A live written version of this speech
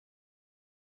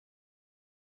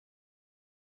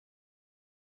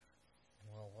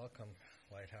Welcome,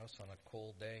 Lighthouse, on a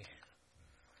cold day.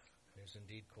 It is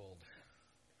indeed cold.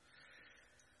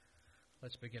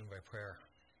 Let's begin by prayer.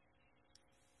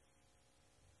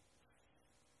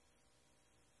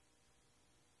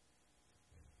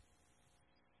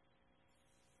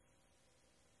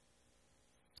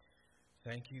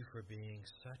 Thank you for being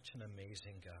such an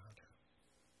amazing God.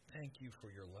 Thank you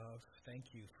for your love. Thank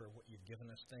you for what you've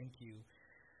given us. Thank you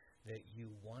that you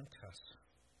want us.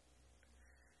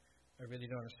 I really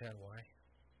don't understand why.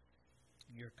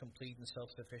 You're complete and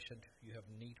self-sufficient. You have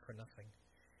need for nothing.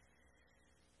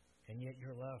 And yet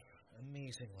your love,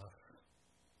 amazing love,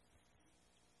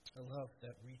 a love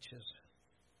that reaches,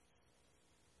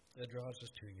 that draws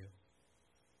us to you.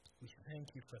 We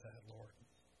thank you for that, Lord.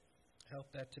 Help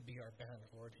that to be our banner,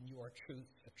 Lord. And you are truth,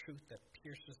 a truth that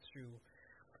pierces through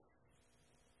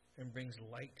and brings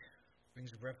light, brings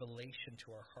revelation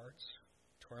to our hearts,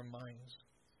 to our minds,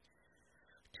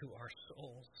 to our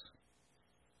souls.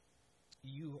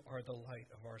 You are the light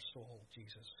of our soul,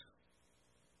 Jesus.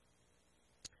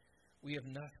 We have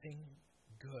nothing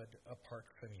good apart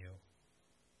from you.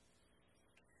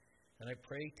 And I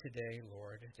pray today,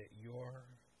 Lord, that your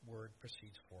word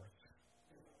proceeds forth.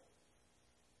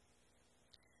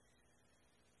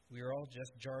 We are all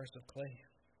just jars of clay.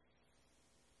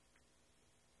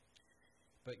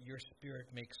 But your Spirit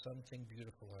makes something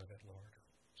beautiful out of it, Lord.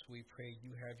 So we pray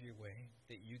you have your way,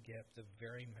 that you get the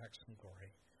very maximum glory,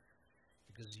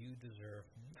 because you deserve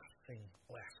nothing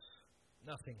less.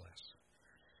 Nothing less.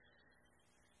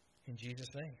 In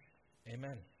Jesus' name,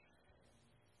 amen.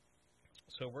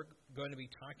 So we're going to be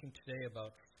talking today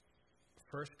about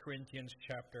 1 Corinthians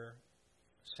chapter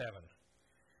 7.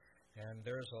 And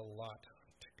there's a lot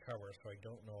to cover, so I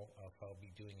don't know if I'll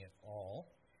be doing it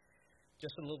all.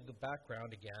 Just a little bit of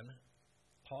background again.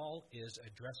 Paul is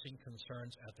addressing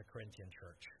concerns at the Corinthian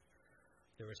church.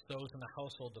 There was those in the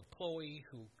household of Chloe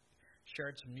who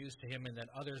shared some news to him, and then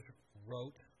others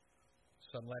wrote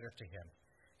some letters to him.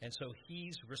 And so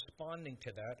he's responding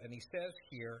to that, and he says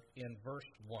here in verse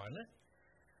 1,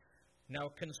 "Now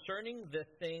concerning the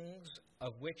things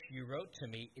of which you wrote to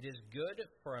me, it is good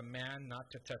for a man not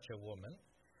to touch a woman.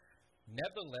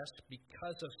 Nevertheless,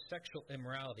 because of sexual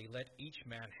immorality, let each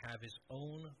man have his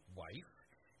own wife,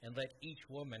 and let each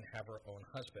woman have her own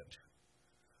husband."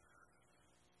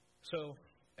 So,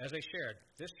 as I shared,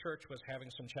 this church was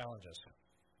having some challenges.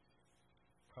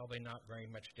 Probably not very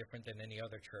much different than any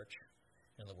other church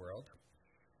in the world.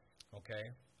 Okay?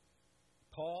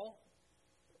 Paul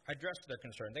addressed their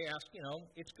concern. They asked,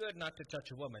 it's good not to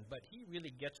touch a woman, but he really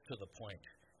gets to the point.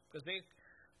 Because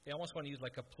they almost want to use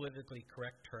like a politically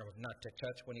correct term of not to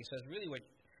touch, when he says, really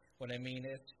what I mean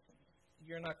is,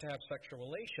 you're not to have sexual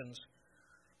relations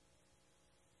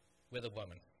with a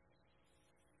woman.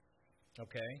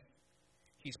 Okay?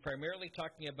 He's primarily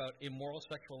talking about immoral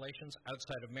sexual relations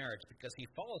outside of marriage, because he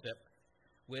follows it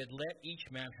with let each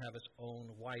man have his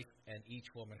own wife and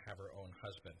each woman have her own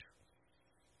husband.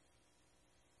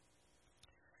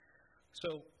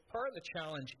 So part of the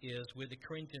challenge is with the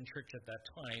Corinthian church at that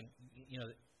time,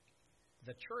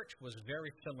 the church was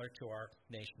very similar to our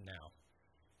nation now,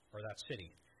 or that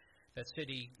city. That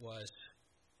city was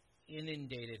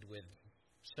inundated with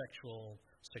sexual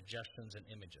suggestions and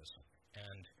images.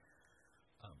 And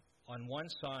on one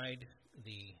side,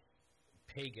 the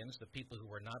pagans, the people who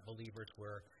were not believers,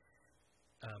 were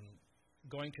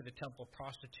going to the temple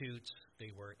prostitutes.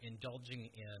 They were indulging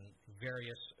in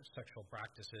various sexual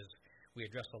practices. We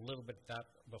addressed a little bit of that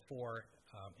before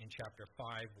in chapter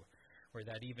 5, where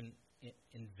that even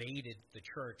invaded the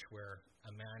church, where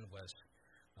a man was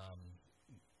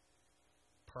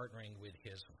partnering with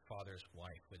his father's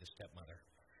wife, with his stepmother.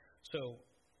 So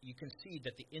you can see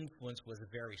that the influence was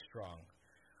very strong.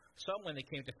 Some, when they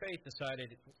came to faith,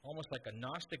 decided, almost like a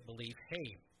Gnostic belief,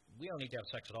 hey, we don't need to have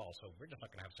sex at all, so we're just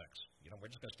not going to have sex. We're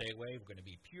just going to stay away. We're going to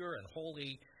be pure and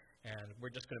holy, and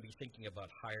we're just going to be thinking about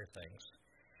higher things.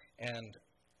 And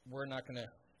we're not going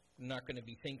to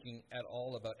be thinking at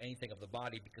all about anything of the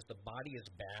body, because the body is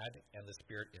bad and the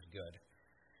spirit is good.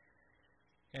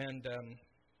 And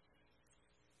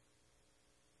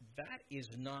that is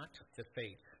not the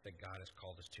faith that God has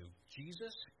called us to.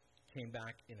 Jesus came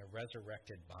back in a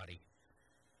resurrected body.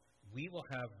 We will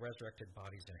have resurrected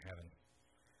bodies in heaven.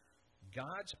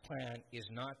 God's plan is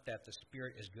not that the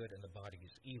spirit is good and the body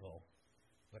is evil,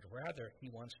 but rather he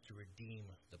wants to redeem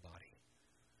the body,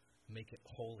 make it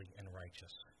holy and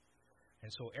righteous.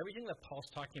 And so everything that Paul's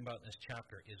talking about in this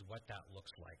chapter is what that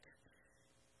looks like.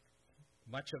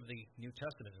 Much of the New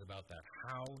Testament is about that,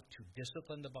 how to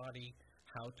discipline the body,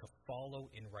 how to follow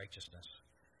in righteousness.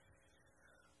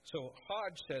 So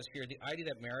Hodge says here, the idea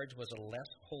that marriage was a less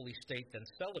holy state than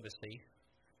celibacy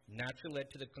naturally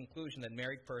led to the conclusion that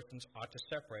married persons ought to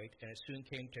separate, and it soon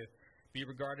came to be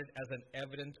regarded as an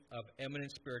evidence of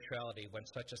eminent spirituality when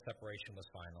such a separation was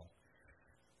final.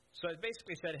 So it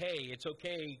basically said, hey, it's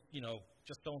okay,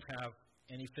 just don't have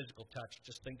any physical touch.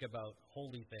 Just think about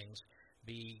holy things.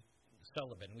 Be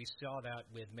celibate. And we saw that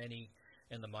with many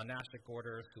in the monastic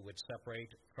orders who would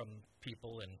separate from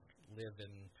people and live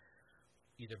in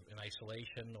either in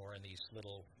isolation or in these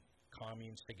little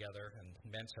communes together, and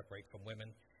men separate from women.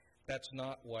 That's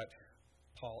not what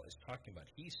Paul is talking about.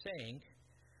 He's saying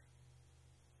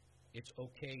it's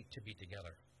okay to be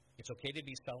together. It's okay to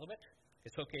be celibate.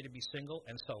 It's okay to be single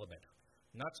and celibate.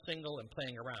 Not single and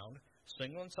playing around.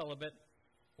 Single and celibate,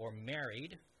 or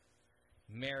married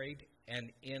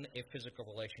and in a physical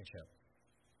relationship.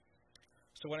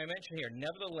 So when I mention here,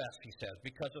 nevertheless, he says,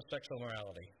 because of sexual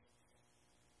morality,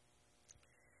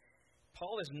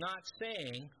 Paul is not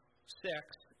saying sex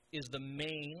is the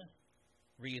main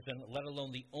reason, let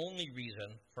alone the only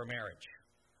reason for marriage.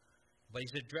 But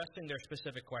he's addressing their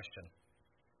specific question.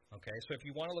 Okay, so if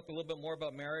you want to look a little bit more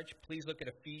about marriage, please look at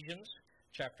Ephesians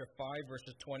chapter 5,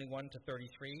 verses 21 to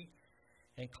 33,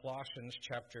 and Colossians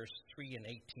chapters 3 and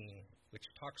 18, which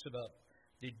talks about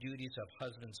the duties of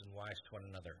husbands and wives to one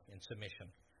another in submission.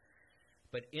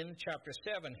 But in chapter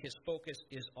 7, his focus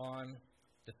is on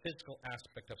the physical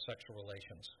aspect of sexual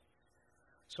relations.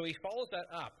 So he follows that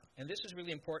up, and this is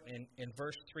really important in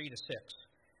verse 3 to 6.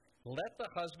 Let the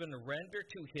husband render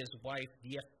to his wife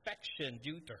the affection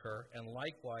due to her, and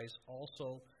likewise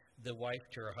also the wife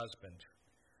to her husband.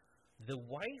 The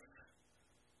wife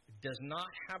does not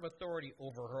have authority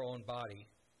over her own body,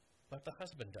 but the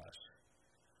husband does.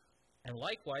 And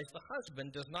likewise, the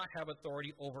husband does not have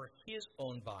authority over his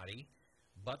own body,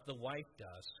 but the wife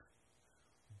does.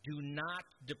 Do not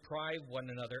deprive one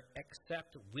another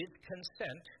except with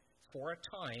consent for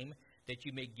a time, that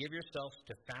you may give yourselves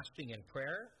to fasting and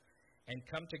prayer, and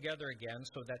come together again,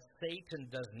 so that Satan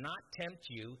does not tempt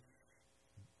you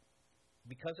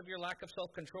because of your lack of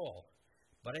self-control.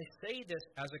 But I say this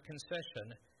as a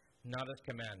concession, not as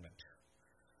commandment.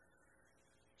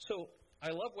 So I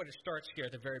love what it starts here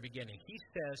at the very beginning. He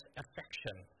says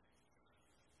affection.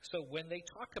 So when they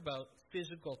talk about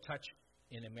physical touch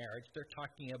in a marriage, they're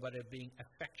talking about it being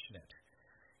affectionate.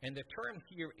 And the term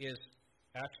here is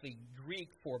actually Greek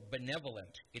for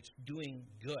benevolent. It's doing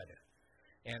good.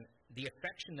 And the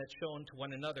affection that's shown to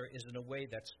one another is in a way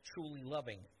that's truly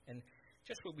loving. And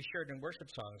just what we shared in worship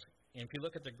songs, and if you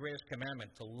look at the greatest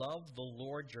commandment, to love the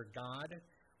Lord your God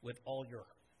with all your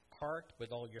heart,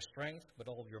 with all your strength, with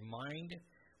all your mind,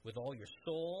 with all your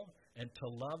soul, and to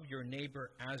love your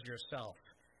neighbor as yourself.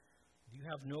 You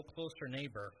have no closer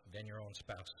neighbor than your own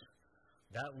spouse.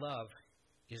 That love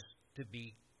is to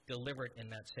be delivered in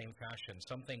that same fashion,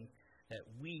 something that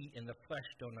we in the flesh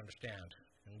don't understand.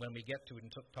 And when we get to it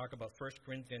and talk about 1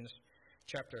 Corinthians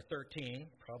chapter 13,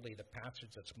 probably the passage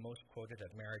that's most quoted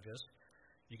at marriages,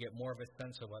 you get more of a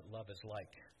sense of what love is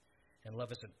like. And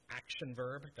love is an action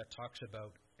verb that talks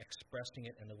about expressing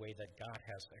it in the way that God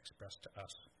has expressed to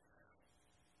us.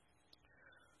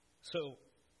 So,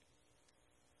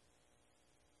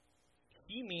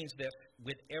 he means this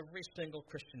with every single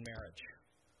Christian marriage.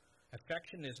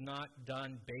 Affection is not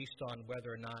done based on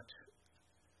whether or not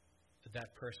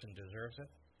that person deserves it,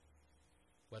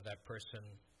 whether that person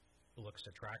looks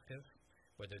attractive,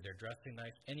 whether they're dressing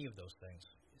nice, any of those things.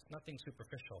 It's nothing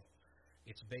superficial.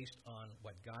 It's based on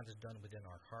what God has done within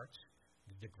our hearts,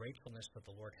 the gratefulness that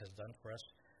the Lord has done for us,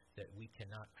 that we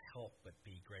cannot help but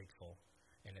be grateful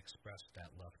and express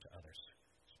that love to others,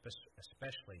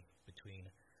 especially between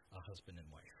a husband and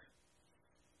wife.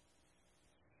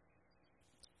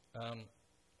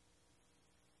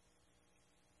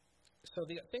 So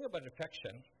the thing about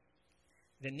affection,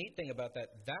 the neat thing about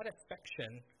that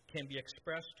affection can be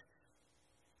expressed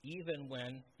even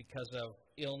when, because of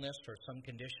illness or some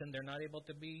condition, they're not able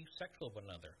to be sexual with one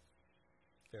another.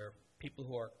 There are people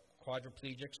who are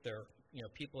quadriplegics. There are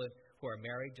people who are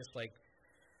married, just like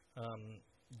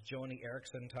Joni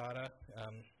Eareckson Tada.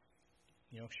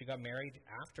 She got married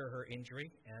after her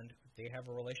injury, and they have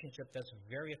a relationship that's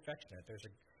very affectionate. There's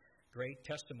a great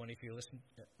testimony if you listen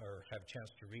or have a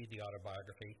chance to read the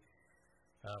autobiography.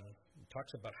 It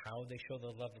talks about how they show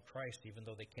the love of Christ even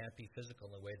though they can't be physical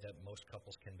in the way that most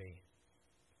couples can be.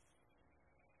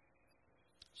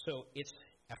 So it's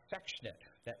affectionate.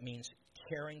 That means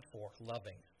caring for,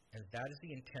 loving. And that is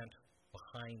the intent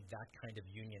behind that kind of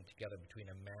union together between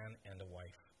a man and a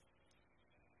wife.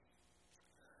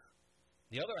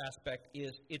 The other aspect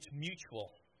is it's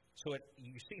mutual. So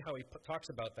you see how he talks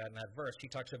about that in that verse. He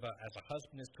talks about as a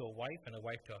husband is to a wife and a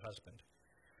wife to a husband.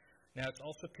 Now, it's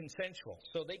also consensual.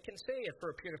 So they can say it for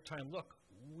a period of time, look,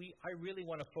 I really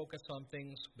want to focus on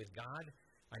things with God.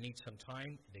 I need some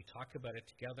time. They talk about it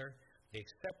together. They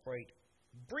separate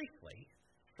briefly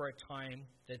for a time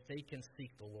that they can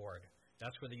seek the Lord.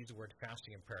 That's where they use the word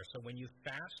fasting and prayer. So when you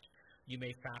fast, you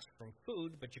may fast from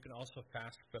food, but you can also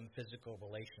fast from physical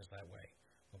relations that way.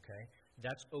 Okay?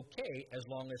 That's okay as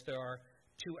long as there are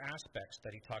two aspects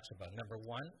that he talks about. Number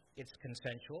one, it's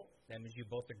consensual. That means you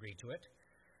both agree to it.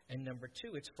 And number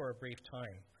two, it's for a brief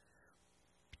time.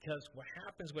 Because what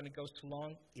happens when it goes too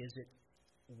long is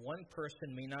one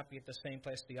person may not be at the same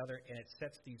place as the other, and it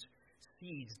sets these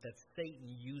seeds that Satan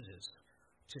uses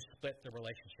to split the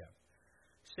relationship.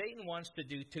 Satan wants to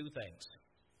do two things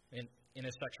in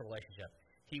a sexual relationship.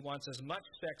 He wants as much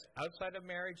sex outside of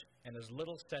marriage and as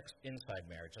little sex inside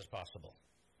marriage as possible.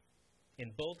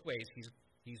 In both ways,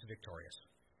 he's victorious.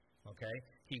 Okay?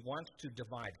 He wants to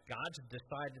divide. God's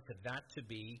decided for that to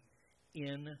be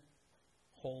in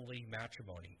holy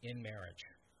matrimony, in marriage.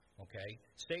 Okay?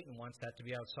 Satan wants that to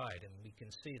be outside, and we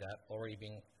can see that already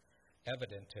being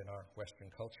evident in our Western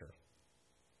culture.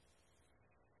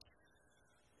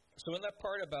 So in that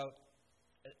part about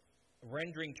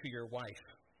rendering to your wife,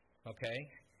 okay,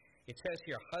 it says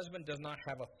here, husband does not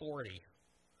have authority.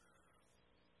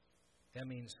 That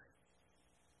means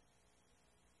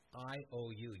I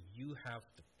owe you.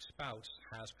 The spouse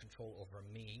has control over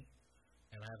me,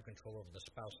 and I have control over the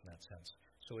spouse in that sense.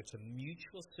 So it's a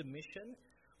mutual submission,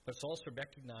 but it's also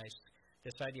recognized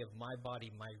this idea of my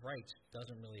body, my rights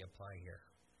doesn't really apply here.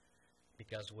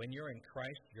 Because when you're in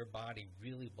Christ, your body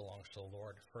really belongs to the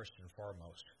Lord first and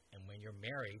foremost. And when you're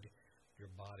married, your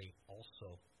body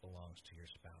also belongs to your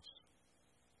spouse.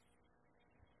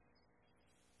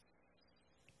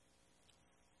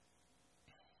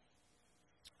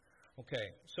 Okay,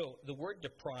 so the word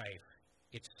deprive,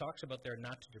 it talks about there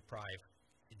not to deprive.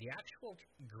 The actual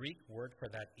Greek word for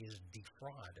that is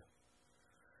defraud.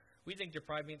 We think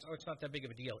deprive means, it's not that big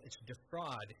of a deal. It's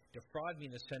defraud. Defraud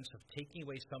means the sense of taking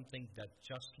away something that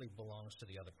justly belongs to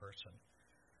the other person.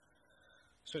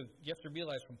 So you have to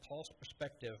realize from Paul's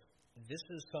perspective, this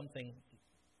is something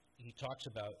he talks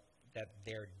about that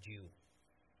they're due.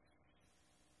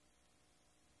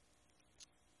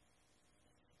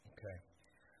 Okay.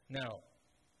 Now,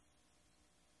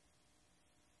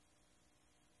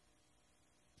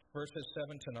 verses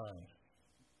 7 to 9.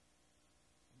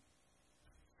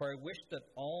 For I wish that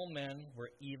all men were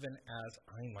even as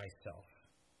I myself.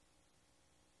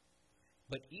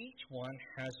 But each one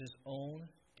has his own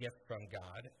gift from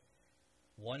God,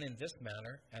 one in this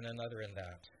manner and another in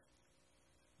that.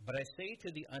 But I say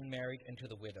to the unmarried and to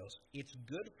the widows, it's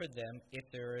good for them if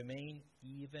they remain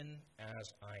even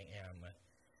as I am.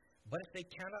 But if they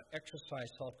cannot exercise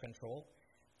self-control,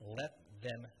 let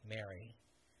them marry.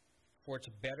 For it's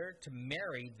better to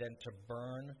marry than to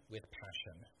burn with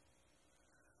passion.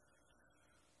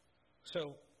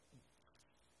 So,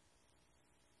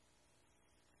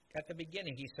 at the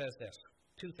beginning, he says this,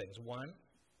 two things. One,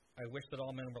 I wish that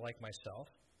all men were like myself.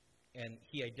 And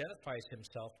he identifies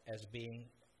himself as being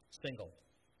single.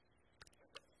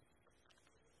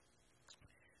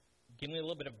 Give me a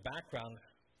little bit of background.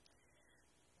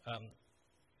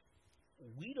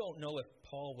 We don't know if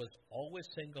Paul was always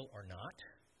single or not.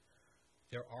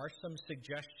 There are some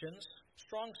suggestions,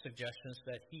 strong suggestions,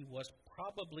 that he was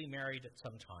probably married at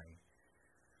some time.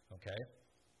 Okay?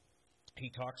 He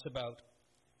talks about,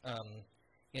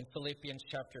 in Philippians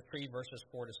chapter 3, verses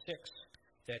 4 to 6,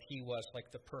 that he was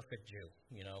like the perfect Jew.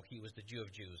 You know, he was the Jew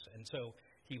of Jews. And so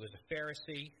he was a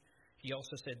Pharisee. He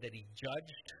also said that he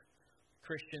judged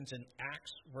Christians in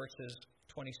Acts verse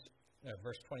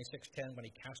 26:10 when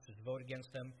he cast his vote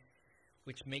against them,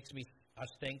 which makes us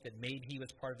think that maybe he was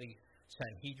part of the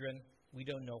Sanhedrin. We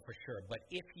don't know for sure. But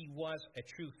if he was a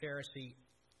true Pharisee,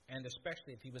 and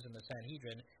especially if he was in the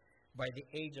Sanhedrin, by the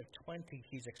age of 20,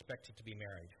 he's expected to be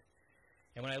married.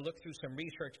 And when I look through some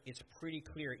research, it's pretty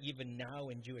clear, even now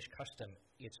in Jewish custom,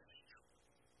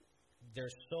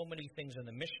 there's so many things in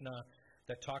the Mishnah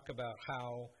that talk about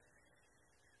how,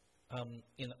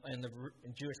 in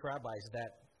Jewish rabbis,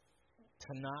 that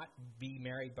to not be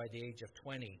married by the age of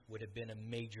 20 would have been a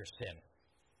major sin.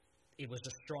 It was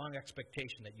a strong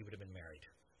expectation that you would have been married.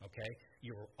 Okay?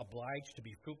 You were obliged to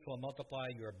be fruitful and multiply.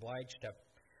 You were obliged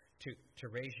to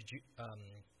raise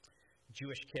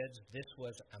Jewish kids. This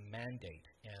was a mandate.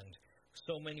 And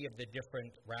so many of the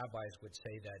different rabbis would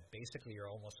say that basically you're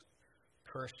almost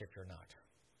cursed if you're not.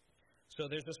 So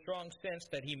there's a strong sense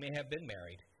that he may have been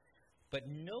married. But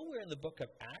nowhere in the book of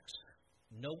Acts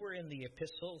nowhere in the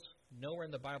epistles, nowhere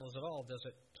in the Bibles at all does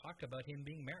it talk about him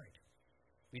being married.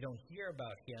 We don't hear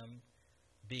about him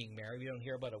being married. We don't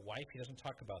hear about a wife. He doesn't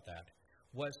talk about that.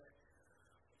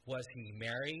 Was he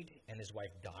married and his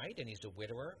wife died and he's a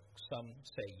widower? Some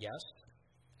say yes,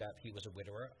 that he was a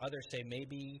widower. Others say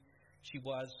maybe she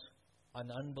was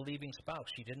an unbelieving spouse.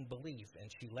 She didn't believe and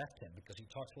she left him, because he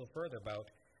talks a little further about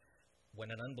when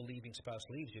an unbelieving spouse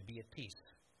leaves you, be at peace.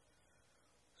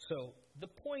 So the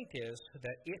point is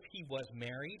that if he was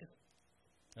married,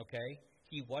 okay,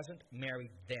 he wasn't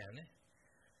married then.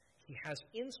 He has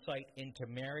insight into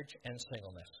marriage and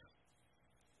singleness.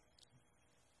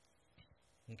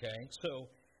 Okay, so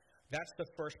that's the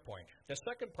first point. The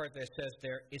second part that it says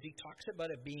there is he talks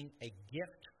about it being a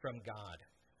gift from God.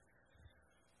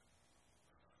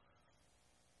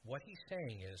 What he's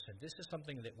saying is, and this is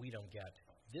something that we don't get,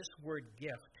 this word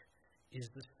gift is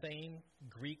the same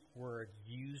Greek word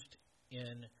used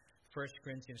in 1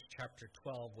 Corinthians chapter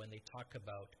 12 when they talk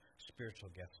about spiritual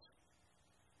gifts.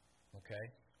 Okay?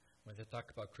 When they talk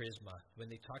about charisma, when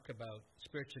they talk about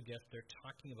spiritual gifts, they're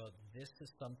talking about this is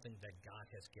something that God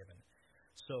has given.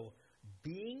 So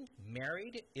being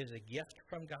married is a gift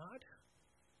from God.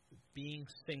 Being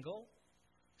single,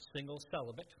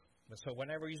 celibate. So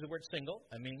whenever I use the word single,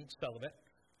 I mean celibate,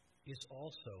 is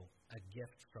also a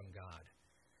gift from God.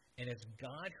 And it's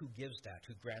God who gives that,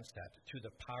 who grants that, through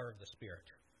the power of the Spirit.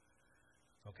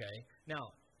 Okay?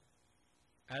 Now,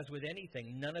 as with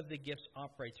anything, none of the gifts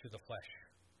operate through the flesh.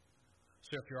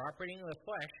 So if you're operating in the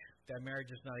flesh, that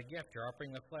marriage is not a gift. If you're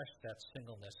operating in the flesh, that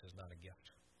singleness is not a gift.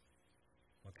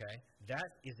 Okay? That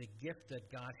is a gift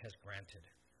that God has granted.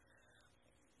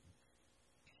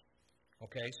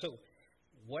 Okay? So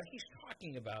what he's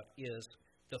talking about is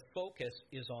the focus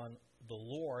is on the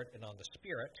Lord and on the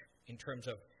Spirit in terms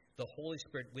of the Holy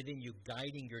Spirit within you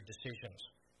guiding your decisions,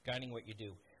 guiding what you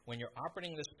do. When you're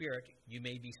operating in the Spirit, you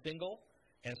may be single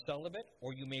and celibate,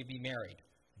 or you may be married.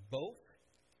 Both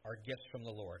are gifts from the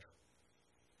Lord.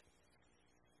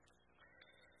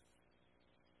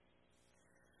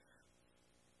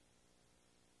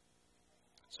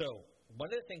 So, one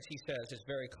of the things he says is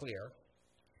very clear,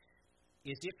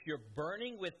 is if you're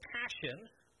burning with passion,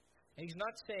 and he's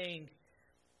not saying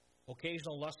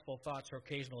occasional lustful thoughts or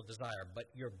occasional desire, but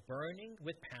you're burning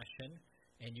with passion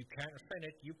and you can't refrain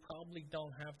it, you probably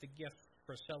don't have the gift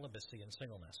for celibacy and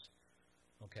singleness.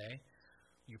 Okay?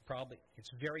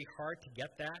 It's very hard to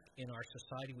get that in our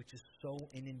society, which is so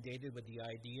inundated with the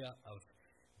idea of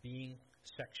being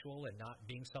sexual and not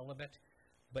being celibate.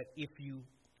 But if you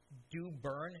do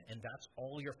burn and that's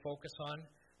all your focus on,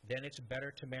 then it's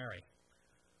better to marry.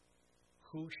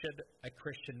 Who should a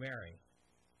Christian marry?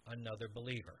 Another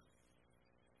believer.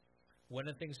 One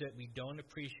of the things that we don't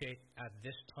appreciate at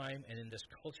this time and in this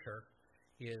culture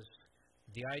is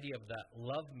the idea of the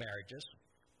love marriages,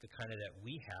 the kind of that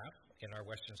we have in our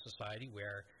Western society,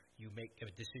 where you make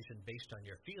a decision based on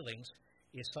your feelings,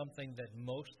 is something that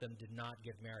most of them did not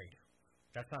get married.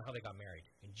 That's not how they got married.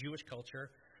 In Jewish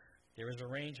culture, there is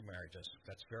arranged marriages.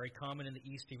 That's very common in the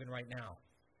East even right now.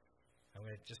 I'm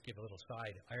going to just give a little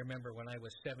side. I remember when I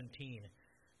was 17,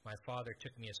 my father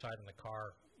took me aside in the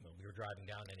car. We were driving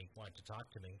down, and he wanted to talk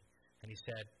to me. And he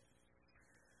said,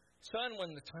 "Son,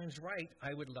 when the time's right,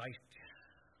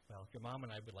 your mom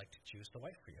and I would like to choose the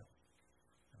wife for you."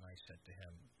 And I said to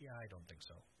him, "Yeah, I don't think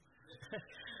so."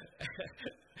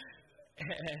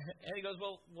 And he goes,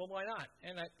 well, why not?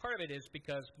 And part of it is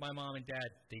because my mom and dad,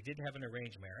 they did have an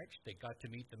arranged marriage. They got to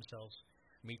meet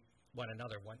one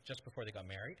another just before they got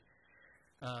married.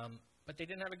 But they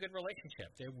didn't have a good relationship.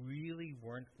 They really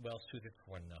weren't well suited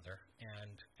for one another.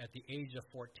 And at the age of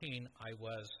 14, I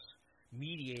was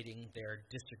mediating their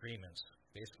disagreements,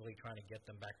 basically trying to get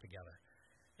them back together.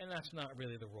 And that's not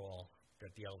really the role that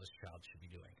the eldest child should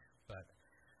be doing. But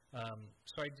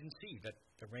so I didn't see that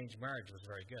arranged marriage was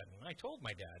very good. And I told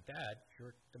my dad,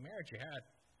 the marriage you had,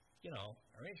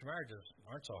 arranged marriages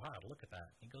aren't so hot. Look at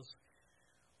that. He goes,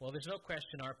 well, there's no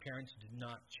question our parents did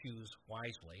not choose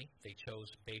wisely. They chose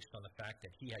based on the fact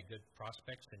that he had good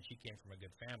prospects and she came from a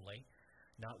good family,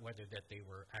 not whether that they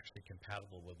were actually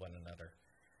compatible with one another.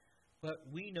 But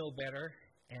we know better,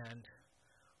 and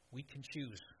we can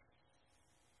choose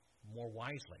more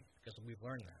wisely because we've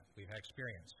learned that. We've had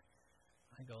experience.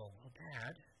 I go, well,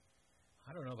 Dad,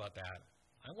 I don't know about that.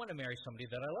 I want to marry somebody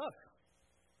that I love.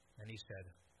 And he said,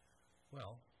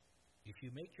 well, if you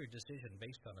make your decision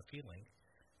based on a feeling,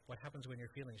 what happens when your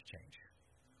feelings change?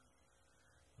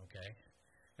 Okay?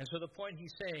 And so the point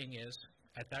he's saying is,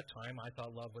 at that time, I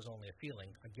thought love was only a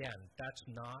feeling. Again, that's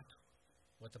not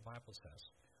what the Bible says.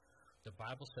 The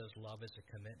Bible says love is a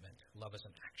commitment. Love is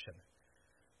an action.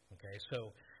 Okay?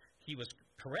 So he was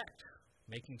correct.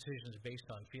 Making decisions based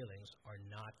on feelings are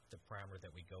not the parameter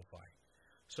that we go by.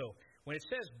 So when it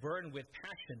says burn with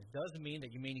passion, it does mean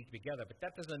that you may need to be together, but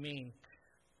that doesn't mean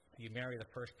you marry the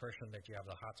first person that you have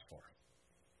the hots for.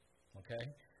 Okay?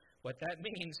 What that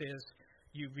means is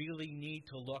you really need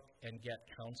to look and get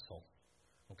counsel.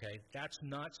 Okay? That's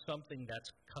not something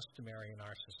that's customary in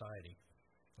our society.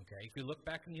 Okay? If you look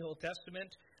back in the Old Testament,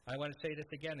 I want to say this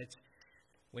again, it's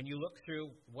when you look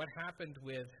through what happened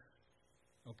with,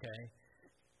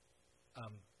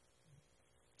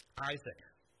 Isaac,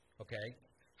 okay?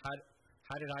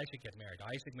 How did Isaac get married?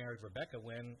 Isaac married Rebekah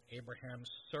when Abraham's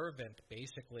servant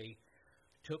basically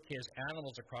took his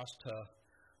animals across to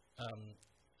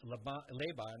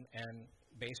Laban and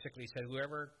basically said,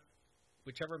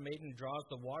 whichever maiden draws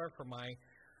the water for my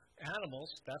animals,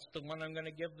 that's the one I'm going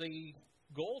to give the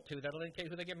gold to. That'll indicate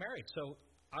who they get married. So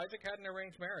Isaac had an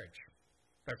arranged marriage.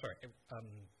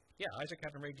 Isaac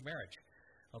had an arranged marriage.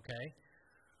 Okay?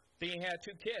 Then he had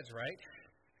two kids, right?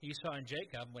 Esau and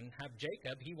Jacob. When have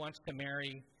Jacob, he wants to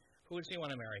marry, who does he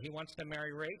want to marry? He wants to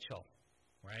marry Rachel,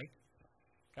 right?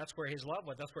 That's where his love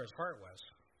was. That's where his heart was.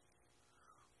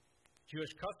 Jewish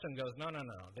custom goes, no.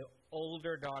 The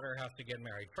older daughter has to get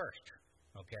married first.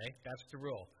 Okay? That's the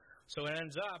rule. So it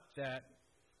ends up that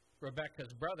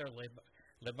Rebekah's brother,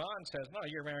 Laban, says, no,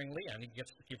 you're marrying Leah. And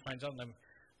he finds out on the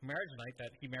marriage night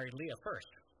that he married Leah first.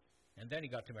 And then he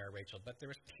got to marry Rachel. But there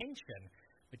was tension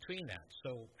between that.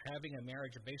 So having a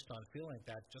marriage based on feeling like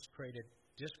that just created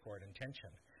discord and tension.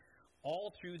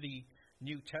 All through the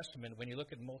New Testament, when you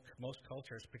look at most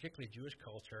cultures, particularly Jewish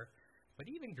culture, but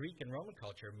even Greek and Roman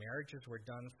culture, marriages were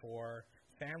done for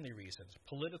family reasons,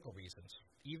 political reasons.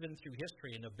 Even through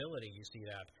history and nobility, you see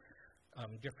that.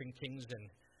 Different kings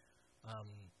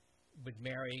would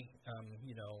marry,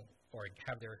 or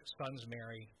have their sons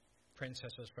marry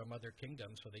princesses from other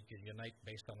kingdoms so they could unite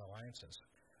based on alliances.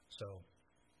 So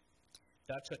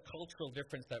that's a cultural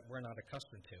difference that we're not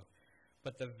accustomed to.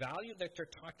 But the value that they're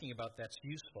talking about that's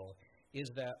useful is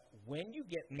that when you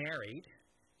get married,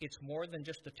 it's more than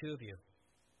just the two of you.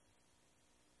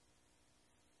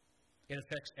 It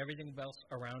affects everything else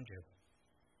around you.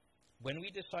 When we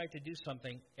decide to do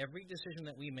something, every decision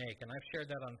that we make, and I've shared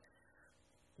that on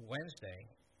Wednesday,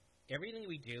 everything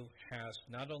we do has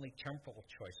not only temporal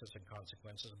choices and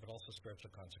consequences, but also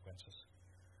spiritual consequences.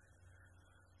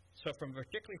 So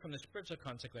particularly from the spiritual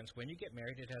consequence, when you get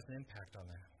married, it has an impact on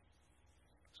that.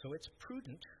 So it's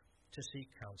prudent to seek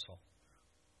counsel.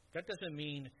 That doesn't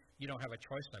mean you don't have a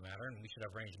choice in the matter, and we should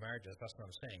have arranged marriages. That's what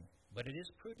I'm saying. But it is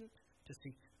prudent to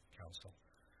seek counsel,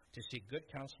 to seek good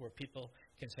counsel where people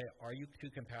can say, are you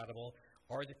two compatible?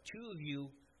 Are the two of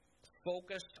you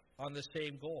focused on the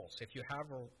same goals? If you have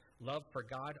a love for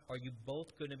God, are you both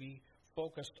going to be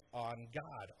focused on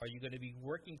God? Are you going to be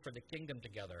working for the kingdom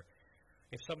together?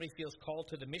 If somebody feels called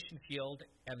to the mission field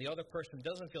and the other person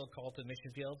doesn't feel called to the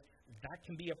mission field, that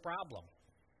can be a problem.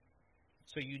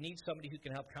 So you need somebody who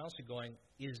can help counsel going,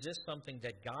 is this something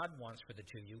that God wants for the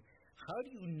two of you? How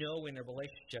do you know in a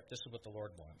relationship this is what the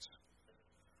Lord wants?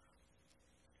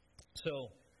 So,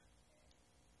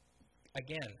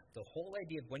 again, the whole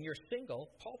idea of when you're single,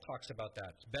 Paul talks about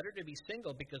that. It's better to be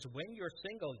single because when you're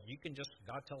single, you can just,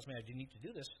 God tells me I do need to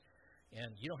do this,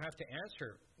 and you don't have to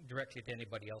answer directly to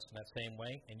anybody else in that same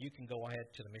way, and you can go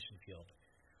ahead to the mission field.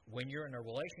 When you're in a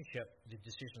relationship, the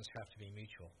decisions have to be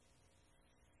mutual.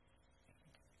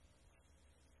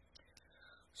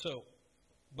 So,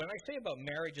 when I say about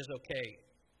marriage is okay,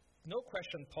 no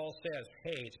question Paul says,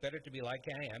 hey, it's better to be like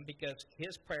I am, because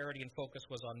his priority and focus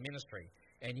was on ministry.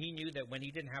 And he knew that when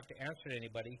he didn't have to answer to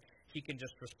anybody, he can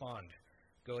just respond,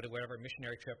 go to whatever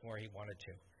missionary trip where he wanted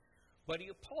to. But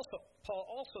Paul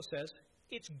also says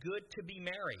it's good to be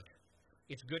married.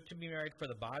 It's good to be married for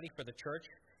the body, for the church.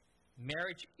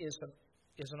 Marriage is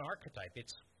an archetype.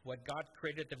 It's what God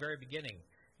created at the very beginning.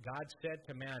 God said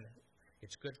to man,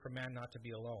 it's good for man not to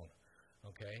be alone.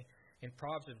 Okay? In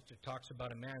Proverbs, it talks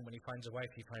about a man, when he finds a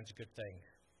wife, he finds a good thing.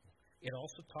 It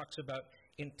also talks about,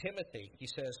 in Timothy, he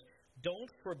says, don't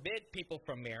forbid people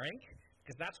from marrying,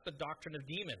 because that's the doctrine of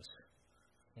demons.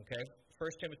 Okay?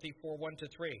 1 Timothy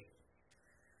 4:1-3.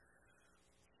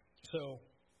 So,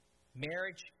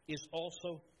 marriage is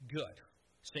also good.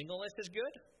 Singleness is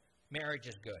good. Marriage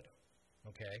is good.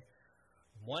 Okay?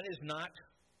 One is not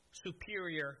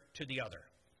superior to the other.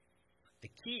 The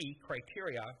key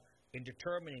criteria in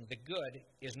determining the good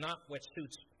is not what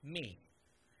suits me,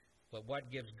 but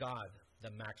what gives God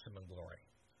the maximum glory.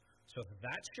 So if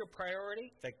that's your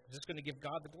priority, that this is going to give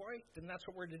God the glory, then that's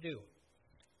what we're to do.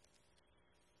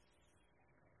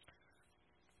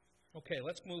 Okay,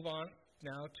 let's move on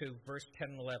now to verse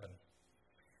 10 and 11.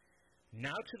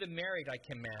 Now to the married I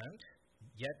command,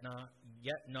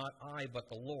 yet not I, but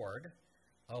the Lord,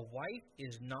 a wife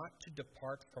is not to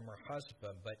depart from her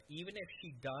husband, but even if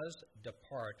she does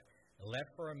depart, let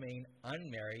her remain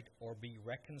unmarried or be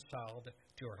reconciled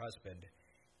to her husband,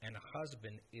 and a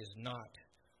husband is not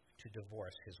to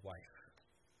divorce his wife.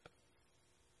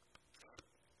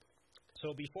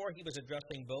 So before he was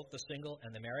addressing both the single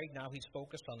and the married, now he's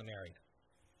focused on the married.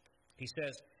 He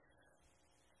says,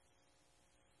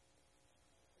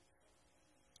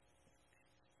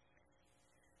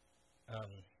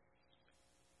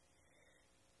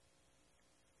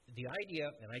 the idea,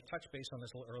 and I touched base on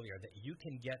this a little earlier, that you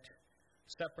can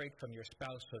separate from your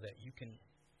spouse so that you can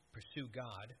pursue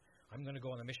God. I'm going to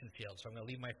go on a mission field, so I'm going to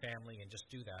leave my family and just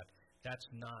do that. That's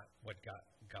not what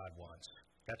God wants.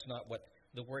 That's not what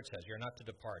the Word says. You're not to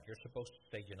depart. You're supposed to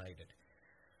stay united.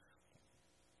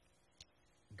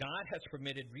 God has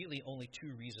permitted really only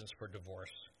two reasons for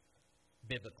divorce,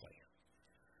 biblically.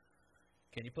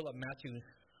 Can you pull up Matthew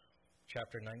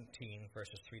chapter 19,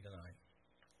 verses 3 to 9?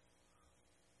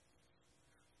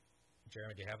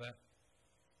 Jeremy, do you have that?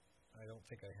 I don't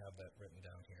think I have that written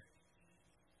down here.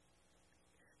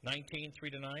 19, 3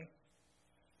 to 9?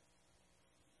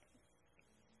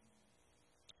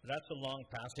 That's a long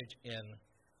passage in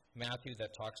Matthew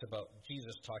that talks about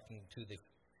Jesus talking to the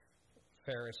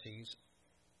Pharisees.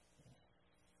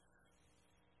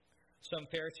 Some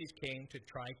Pharisees came to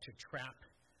try to trap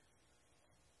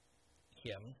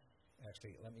him.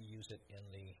 Actually, let me use it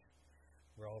in the...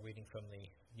 We're all reading from the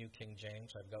New King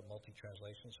James. I've got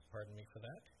multi-translations. Pardon me for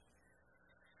that.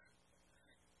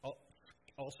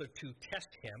 Also to test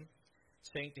him,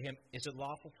 saying to him, is it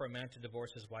lawful for a man to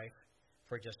divorce his wife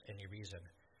for just any reason?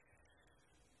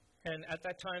 And at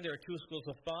that time, there were two schools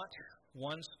of thought.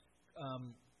 One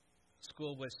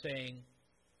school was saying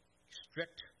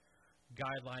strict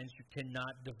guidelines. You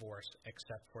cannot divorce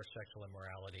except for sexual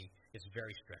immorality. It's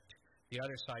very strict. The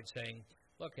other side saying,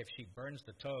 look, if she burns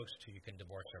the toast, you can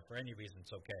divorce her. For any reason,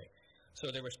 it's okay. So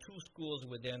there was two schools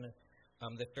within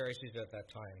the Pharisees at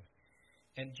that time.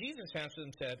 And Jesus answered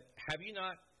and said, have you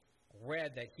not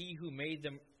read that he who made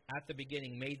them at the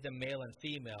beginning made them male and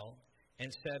female, and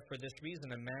said, for this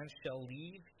reason a man shall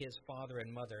leave his father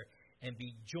and mother and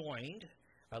be joined,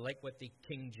 I like what the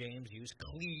King James used,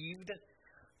 cleaved,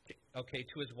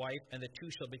 to his wife, and the two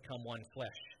shall become one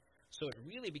flesh. So it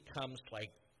really becomes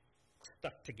like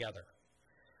stuck together.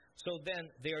 So then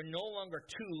they are no longer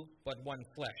two, but one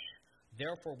flesh.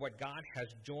 Therefore, what God has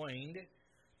joined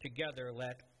together,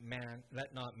 let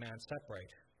not man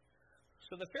separate.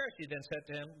 So the Pharisee then said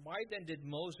to him, why then did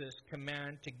Moses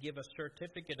command to give a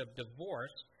certificate of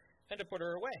divorce and to put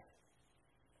her away?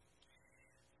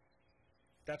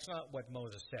 That's not what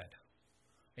Moses said.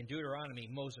 In Deuteronomy,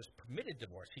 Moses permitted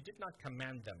divorce. He did not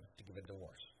command them to give a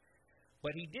divorce.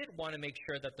 But he did want to make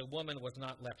sure that the woman was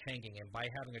not left hanging, and by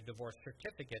having a divorce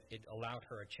certificate, it allowed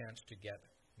her a chance to get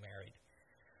married.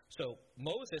 So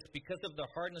Moses, because of the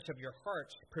hardness of your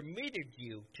hearts, permitted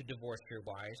you to divorce your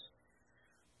wives,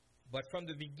 but from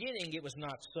the beginning it was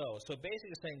not so. So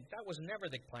basically saying that was never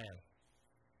the plan.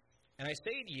 And I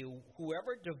say to you,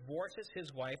 whoever divorces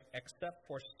his wife except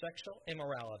for sexual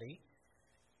immorality,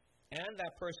 and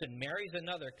that person marries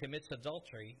another, commits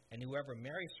adultery, and whoever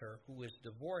marries her who is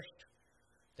divorced,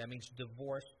 that means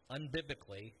divorced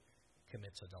unbiblically,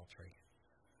 commits adultery.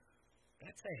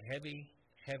 That's a heavy,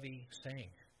 heavy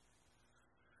saying.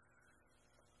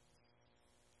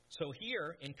 So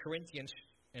here in Corinthians,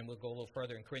 and we'll go a little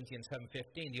further in Corinthians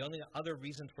 7:15, the only other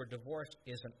reason for divorce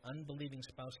is an unbelieving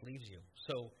spouse leaves you.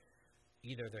 So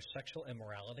either there's sexual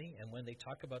immorality, and when they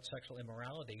talk about sexual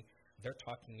immorality, they're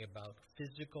talking about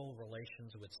physical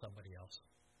relations with somebody else.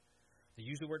 They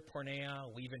use the word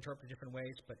porneia. We've interpreted different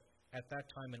ways, but at that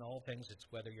time in all things, it's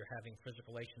whether you're having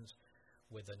physical relations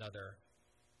with another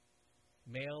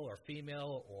male or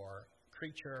female or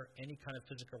creature, any kind of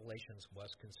physical relations was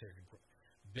considered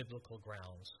biblical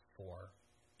grounds for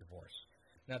divorce.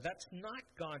 Now, that's not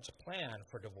God's plan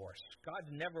for divorce. God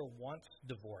never wants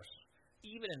divorce.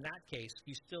 Even in that case,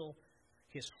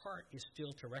 his heart is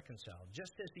still to reconcile.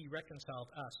 Just as he reconciled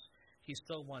us, he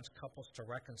still wants couples to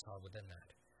reconcile within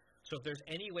that. So if there's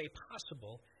any way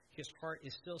possible, his heart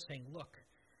is still saying, look,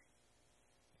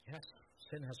 yes,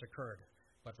 sin has occurred,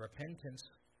 but repentance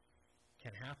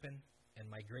can happen, and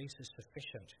my grace is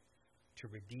sufficient to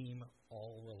redeem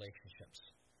all relationships.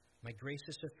 My grace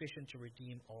is sufficient to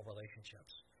redeem all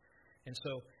relationships. And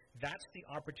so that's the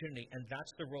opportunity, and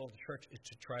that's the role of the church, is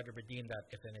to try to redeem that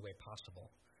if in any way possible.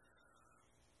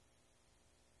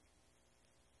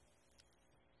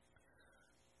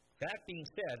 That being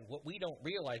said, what we don't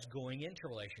realize going into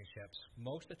relationships,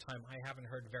 most of the time I haven't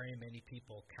heard very many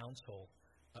people counsel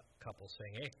couples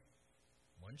saying, hey,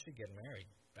 once you get married,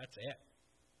 that's it.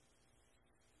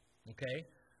 Okay?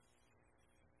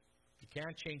 You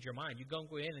can't change your mind. You don't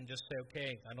go in and just say,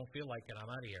 okay, I don't feel like it, I'm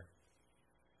out of here.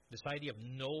 This idea of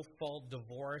no-fault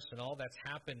divorce and all that's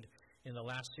happened in the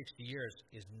last 60 years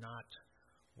is not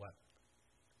what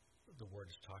the Word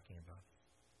is talking about.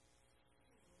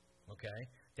 Okay?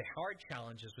 The hard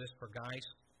challenge is this for guys,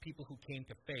 people who came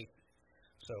to faith.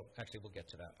 So, actually, we'll get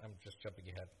to that. I'm just jumping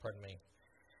ahead. Pardon me.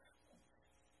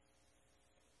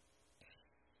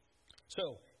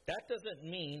 So, that doesn't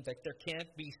mean that there can't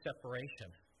be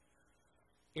separation.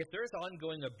 If there's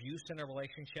ongoing abuse in a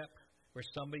relationship where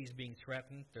somebody's being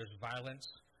threatened, there's violence,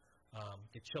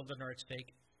 the children are at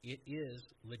stake, it is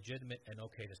legitimate and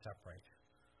okay to separate.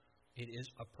 It is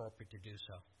appropriate to do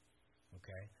so.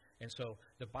 Okay? And so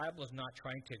the Bible is not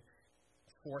trying to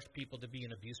force people to be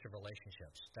in abusive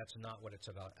relationships. That's not what it's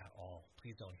about at all.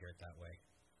 Please don't hear it that way.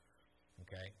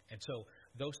 Okay? And so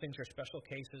those things are special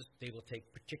cases. They will take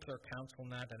particular counsel on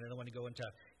that. And I don't want to go into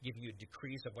give you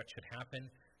decrees of what should happen.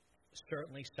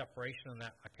 Certainly separation on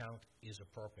that account is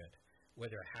appropriate.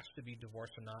 Whether it has to be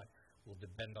divorce or not will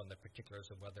depend on the particulars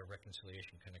of whether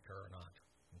reconciliation can occur or not.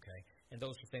 Okay? And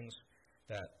those are things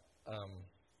that,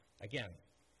 again,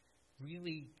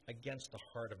 really against the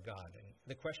heart of God. And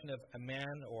the question of a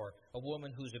man or a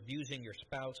woman who's abusing your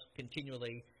spouse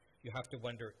continually, you have to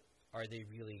wonder, are they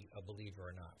really a believer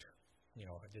or not? You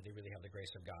know, do they really have the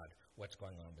grace of God? What's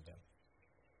going on with them?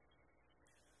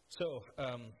 So,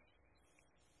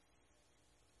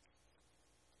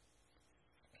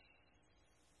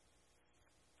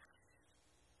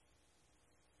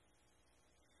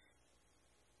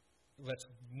 let's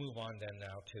move on then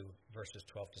now to verses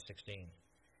 12 to 16.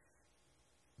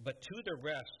 But to the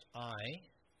rest I,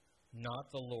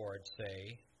 not the Lord,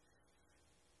 say,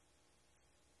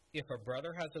 if a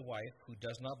brother has a wife who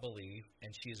does not believe,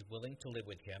 and she is willing to live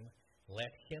with him,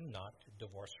 let him not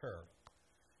divorce her.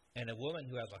 And a woman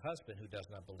who has a husband who does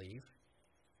not believe,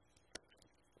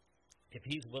 if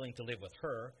he's willing to live with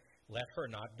her, let her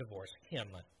not divorce him.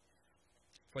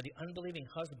 For the unbelieving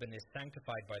husband is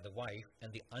sanctified by the wife,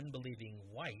 and the unbelieving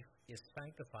wife is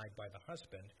sanctified by the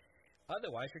husband.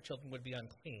 Otherwise, her children would be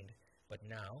unclean, but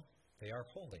now they are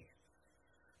holy.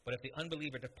 But if the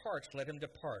unbeliever departs, let him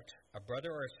depart. A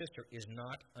brother or a sister is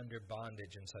not under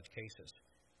bondage in such cases.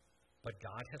 But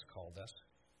God has called us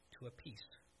to a peace.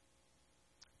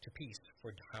 To peace.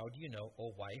 For how do you know,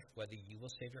 O wife, whether you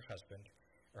will save your husband?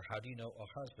 Or how do you know, O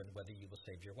husband, whether you will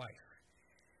save your wife?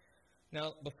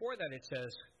 Now, before that it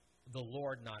says, the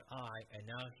Lord, not I. And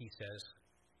now he says,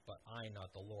 but I,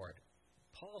 not the Lord.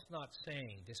 Paul's not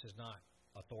saying this is not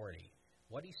authority.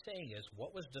 What he's saying is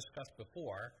what was discussed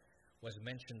before was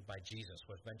mentioned by Jesus,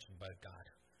 was mentioned by God.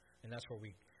 And that's where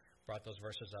we brought those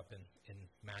verses up in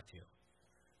Matthew.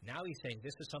 Now he's saying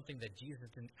this is something that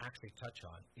Jesus didn't actually touch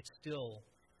on. It's still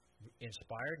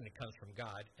inspired and it comes from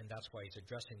God, and that's why he's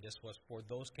addressing this was for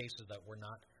those cases that were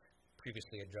not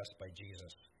previously addressed by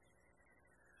Jesus.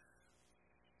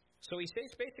 So he's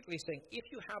basically saying, if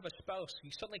you have a spouse, you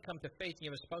suddenly come to faith and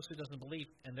you have a spouse who doesn't believe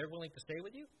and they're willing to stay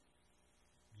with you,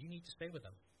 you need to stay with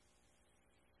them.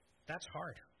 That's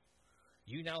hard.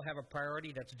 You now have a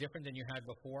priority that's different than you had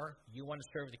before. You want to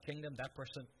serve the kingdom. That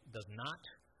person does not.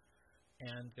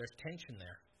 And there's tension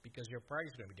there because your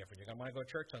priorities are going to be different. You're going to want to go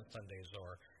to church on Sundays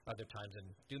or other times and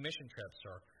do mission trips.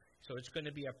 So it's going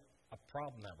to be a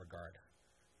problem in that regard.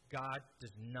 God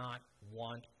does not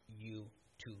want you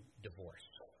to divorce.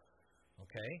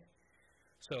 Okay?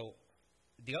 So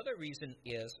the other reason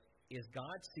is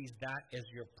God sees that as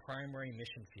your primary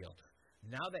mission field.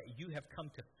 Now that you have come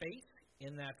to faith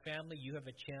in that family, you have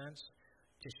a chance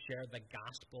to share the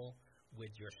gospel with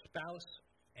your spouse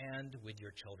and with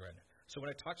your children. So when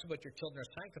it talks about your children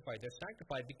are sanctified, they're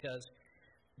sanctified because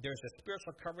there's a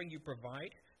spiritual covering you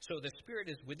provide. So the Spirit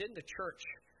is within the church.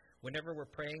 Whenever we're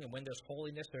praying and when there's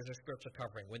holiness, there's a spiritual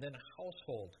covering. Within a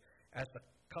household, as the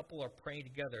couple are praying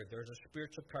together, there's a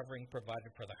spiritual covering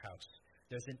provided for the house.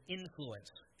 There's an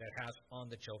influence that it has on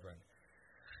the children.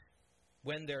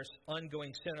 When there's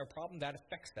ongoing sin or problem, that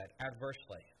affects that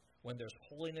adversely. When there's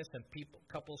holiness and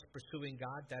couples pursuing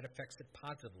God, that affects it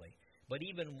positively. But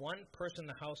even one person in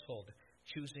the household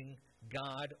choosing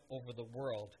God over the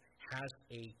world has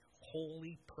a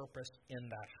holy purpose in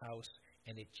that house,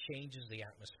 and it changes the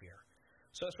atmosphere.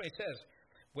 So that's what he says.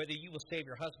 Whether you will save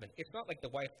your husband. It's not like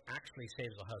the wife actually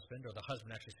saves the husband or the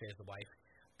husband actually saves the wife,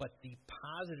 but the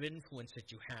positive influence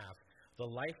that you have, the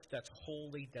life that's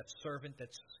holy, that's servant,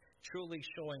 that's truly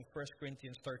showing 1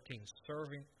 Corinthians 13,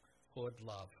 servanthood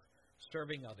love.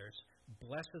 serving others,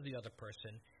 blesses the other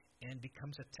person, and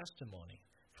becomes a testimony.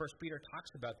 First Peter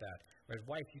talks about that. Whereas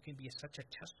wife, you can be such a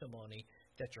testimony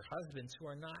that your husbands who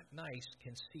are not nice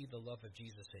can see the love of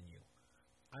Jesus in you.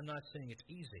 I'm not saying it's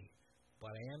easy,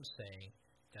 but I am saying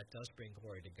that does bring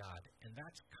glory to God. And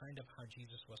that's kind of how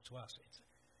Jesus was to us.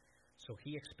 So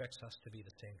he expects us to be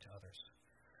the same to others.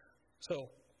 So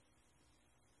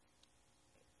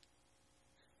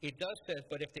it does say,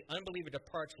 but if the unbeliever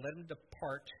departs, let him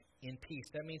depart in peace.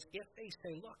 That means if they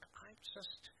say, look,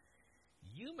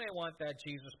 you may want that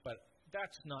Jesus, but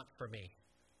that's not for me.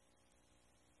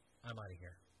 I'm out of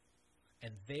here.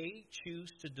 And they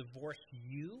choose to divorce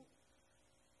you,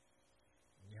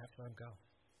 you have to let them go.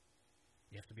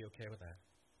 You have to be okay with that.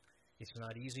 It's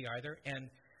not easy either, and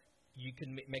you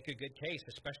can make a good case,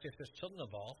 especially if there's children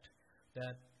involved,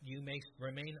 that you may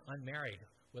remain unmarried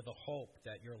with a hope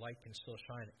that your light can still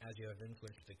shine as you have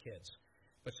influence with the kids.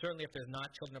 But certainly if there's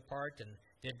not children apart and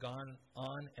they've gone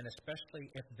on, and especially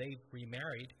if they've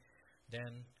remarried,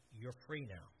 then you're free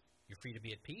now. You're free to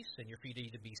be at peace, and you're free to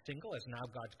either be single, as now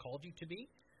God's called you to be,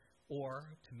 or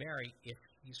to marry if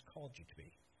He's called you to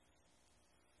be.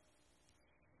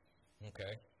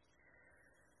 Okay.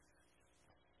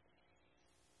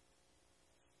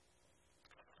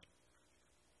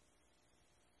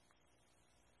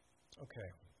 Okay.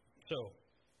 So,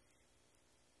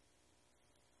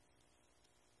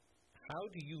 how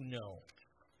do you know?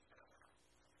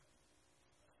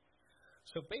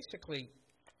 So basically,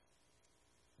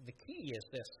 the key is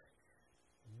this.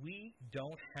 We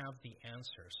don't have the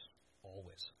answers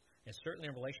always. And certainly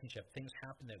in a relationship, things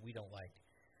happen that we don't like.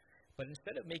 But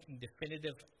instead of making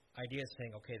definitive ideas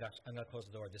saying, okay, I'm going to close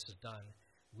the door, this is done,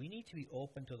 we need to be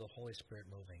open to the Holy Spirit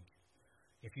moving.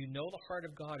 If you know the heart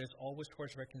of God is always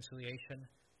towards reconciliation,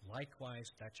 likewise,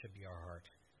 that should be our heart.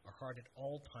 Our heart at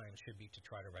all times should be to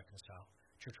try to reconcile,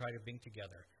 to try to bring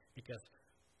together, because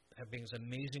that brings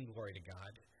amazing glory to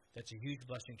God. That's a huge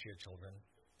blessing to your children,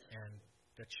 and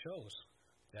that shows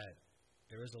that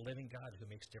there is a living God who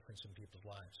makes difference in people's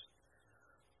lives.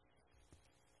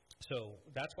 So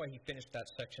that's why he finished that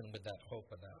section with that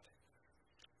hope about.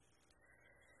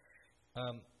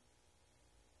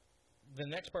 The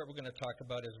next part we're going to talk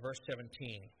about is verse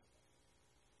 17.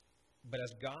 But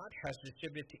as God has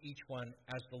distributed to each one,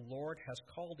 as the Lord has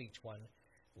called each one,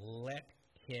 let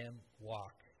him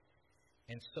walk.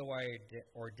 And so I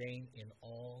ordain in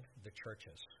all the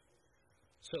churches.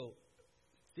 So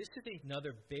this is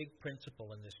another big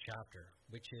principle in this chapter,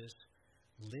 which is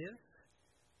live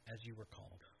as you were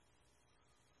called.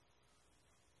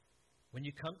 When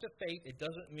you come to faith, it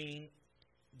doesn't mean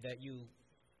that you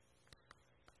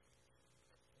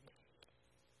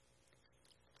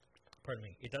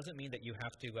it doesn't mean that you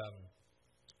have to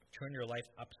turn your life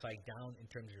upside down in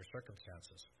terms of your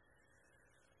circumstances.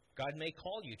 God may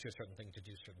call you to a certain thing to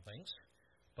do certain things,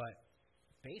 but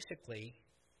basically,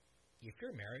 if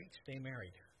you're married, stay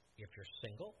married. If you're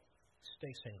single,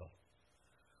 stay single.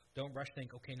 Don't rush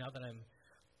think, okay, now that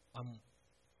I'm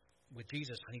with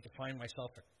Jesus, I need to find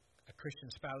myself a Christian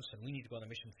spouse, and we need to go on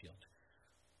the mission field.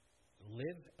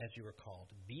 Live as you were called.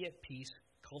 Be at peace.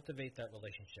 Cultivate that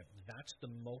relationship. That's the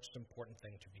most important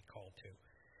thing to be called to.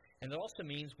 And it also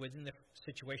means within the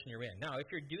situation you're in. Now, if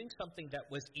you're doing something that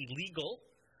was illegal,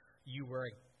 you were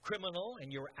a criminal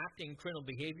and you were acting in criminal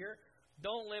behavior,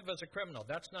 don't live as a criminal.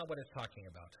 That's not what it's talking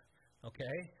about.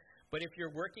 Okay? But if you're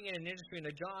working in an industry and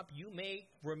a job, you may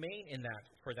remain in that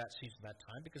for that season, that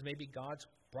time, because maybe God's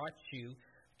brought you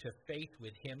to faith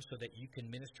with Him so that you can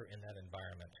minister in that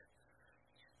environment.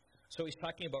 So he's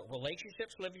talking about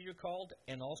relationships, living you called,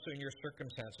 and also in your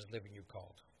circumstances, living you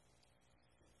called.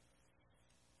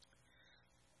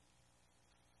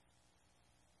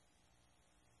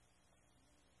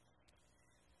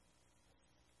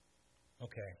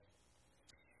 Okay.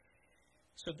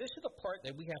 So this is the part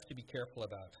that we have to be careful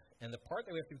about. And the part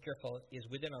that we have to be careful of is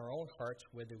within our own hearts,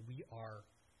 whether we are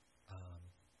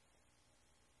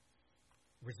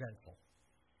resentful.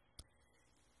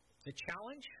 The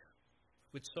challenge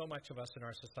with so much of us in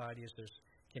our society is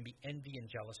can be envy and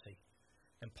jealousy.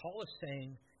 And Paul is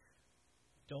saying,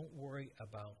 don't worry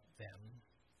about them.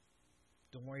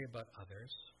 Don't worry about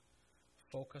others.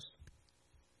 Focus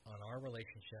on our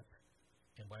relationship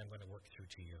and what I'm going to work through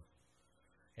to you.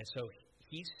 And so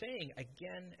he's saying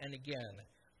again and again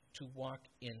to walk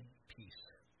in peace.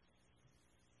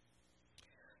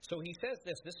 So he says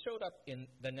this. This showed up in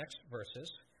the next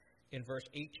verses, in verse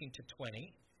 18 to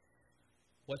 20.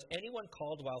 Was anyone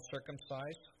called while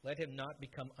circumcised? Let him not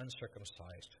become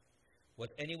uncircumcised. Was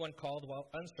anyone called while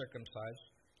uncircumcised?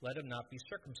 Let him not be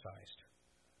circumcised.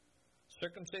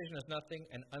 Circumcision is nothing,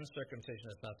 and uncircumcision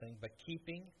is nothing, but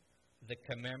keeping the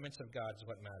commandments of God is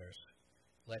what matters.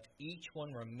 Let each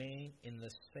one remain in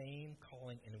the same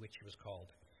calling in which he was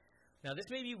called. Now, this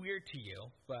may be weird to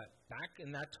you, but back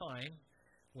in that time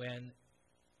when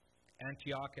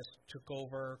Antiochus took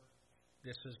over,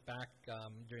 this was back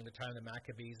during the time of the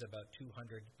Maccabees, about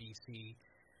 200 BC,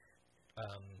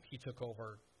 he took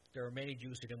over. There were many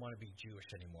Jews who didn't want to be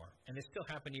Jewish anymore. And it still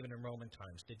happened even in Roman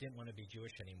times. They didn't want to be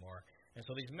Jewish anymore. And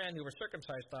so these men who were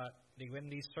circumcised thought they went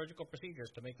in these surgical procedures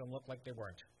to make them look like they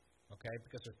weren't. Okay?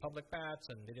 Because there's public baths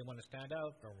and they didn't want to stand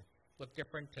out or look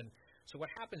different. And so what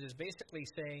happens is basically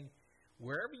saying,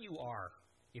 wherever you are,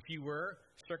 if you were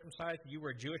circumcised, you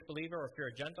were a Jewish believer, or if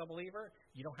you're a Gentile believer,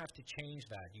 you don't have to change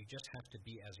that. You just have to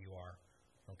be as you are.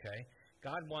 Okay?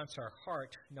 God wants our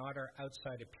heart, not our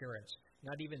outside appearance.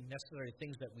 Not even necessarily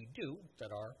things that we do that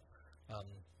are,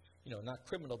 not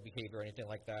criminal behavior or anything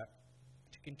like that,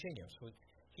 to continue. So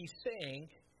he's saying,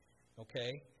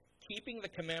 okay, keeping the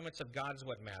commandments of God is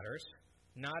what matters,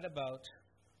 not about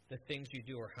the things you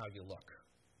do or how you look.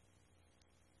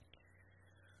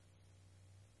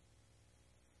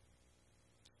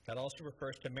 That also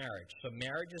refers to marriage. So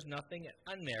marriage is nothing,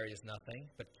 and unmarried is nothing,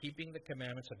 but keeping the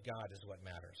commandments of God is what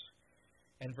matters.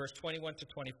 And verse 21 to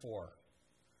 24.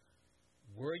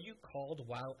 Were you called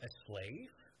while a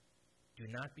slave? Do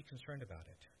not be concerned about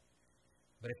it.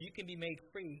 But if you can be made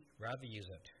free, rather use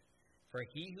it. For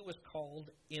he who was called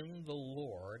in the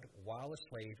Lord while a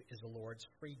slave is the Lord's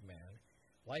freedman.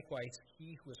 Likewise,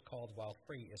 he who is called while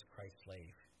free is Christ's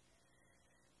slave.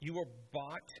 You were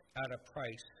bought at a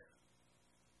price.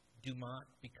 Do not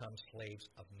become slaves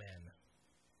of men.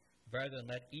 Rather than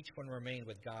let each one remain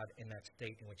with God in that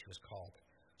state in which he was called.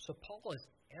 So Paul is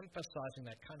emphasizing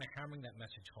that, kind of hammering that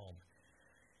message home.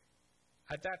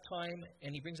 At that time,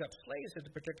 and he brings up slaves as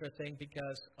a particular thing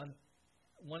because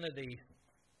one of the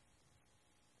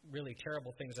really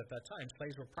terrible things at that time,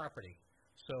 slaves were property.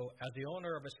 So as the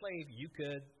owner of a slave, you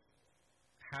could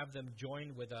have them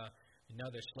join with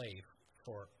another slave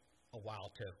for a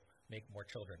while to make more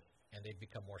children, and they'd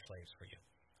become more slaves for you.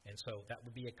 And so that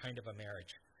would be a kind of a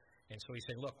marriage. And so he's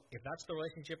saying, look, if that's the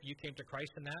relationship you came to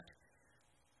Christ in that,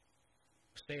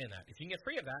 stay in that. If you can get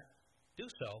free of that, do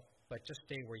so, but just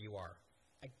stay where you are.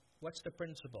 What's the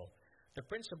principle? The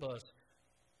principle is,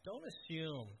 don't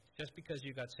assume just because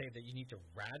you got saved that you need to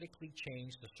radically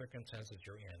change the circumstances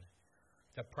you're in.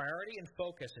 The priority and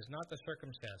focus is not the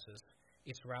circumstances,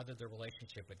 it's rather the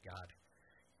relationship with God.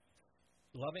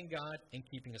 Loving God and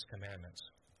keeping his commandments.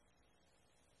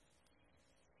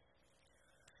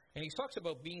 And he talks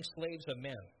about being slaves of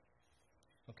men.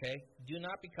 Okay? Do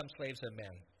not become slaves of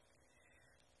men.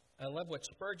 I love what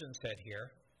Spurgeon said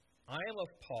here. I am of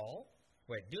Paul.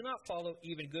 Do not follow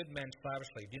even good men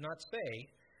slavishly. Do not say,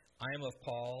 I am of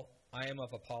Paul, I am of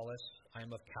Apollos, I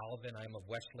am of Calvin, I am of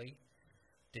Wesley.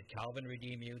 Did Calvin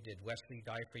redeem you? Did Wesley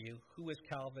die for you? Who is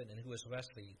Calvin and who is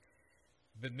Wesley?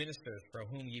 The ministers from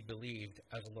whom ye believed,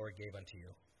 as the Lord gave unto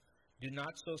you. Do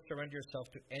not so surrender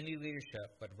yourself to any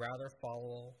leadership, but rather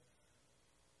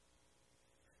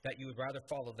you would rather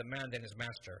follow the man than his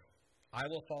master. I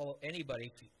will follow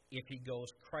anybody if he goes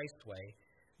Christ's way,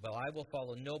 but I will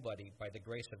follow nobody by the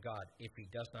grace of God if he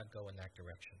does not go in that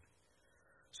direction.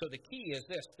 So the key is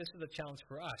this. This is a challenge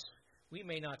for us. We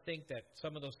may not think that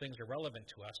some of those things are relevant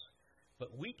to us, but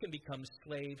we can become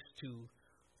slaves to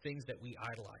things that we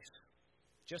idolize.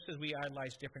 Just as we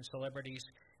idolize different celebrities,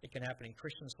 it can happen in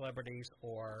Christian celebrities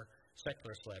or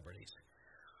secular celebrities.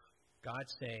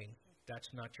 God's saying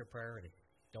that's not your priority.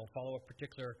 Don't follow a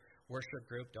particular worship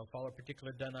group. Don't follow a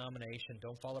particular denomination.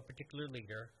 Don't follow a particular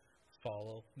leader.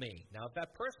 Follow me. Now, if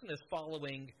that person is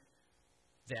following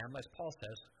them, as Paul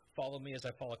says, follow me as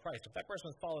I follow Christ. If that person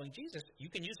is following Jesus, you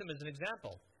can use them as an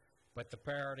example. But the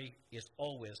priority is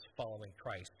always following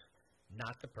Christ,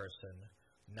 not the person,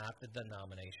 not the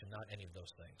denomination, not any of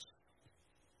those things.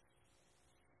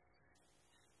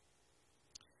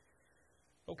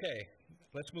 Okay,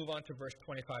 let's move on to verse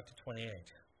 25 to 28.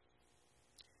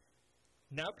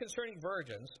 Now concerning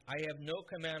virgins, I have no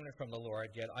commandment from the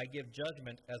Lord, yet I give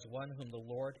judgment as one whom the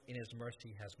Lord in his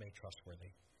mercy has made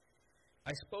trustworthy.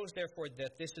 I suppose, therefore,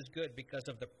 that this is good because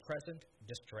of the present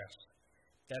distress.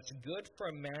 That's good for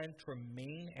a man to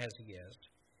remain as he is.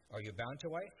 Are you bound to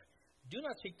a wife? Do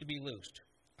not seek to be loosed.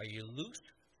 Are you loosed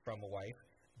from a wife?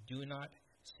 Do not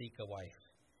seek a wife.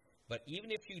 But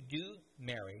even if you do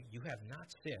marry, you have not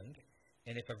sinned,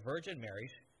 and if a virgin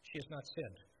marries, she has not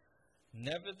sinned.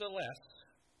 Nevertheless,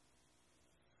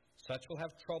 such will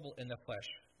have trouble in the flesh,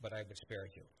 but I would spare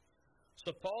you.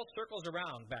 So Paul circles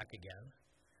around back again.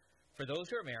 For those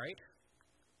who are married,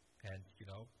 and,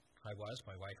 my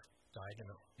wife died in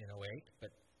 2008,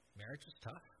 but marriage is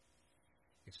tough.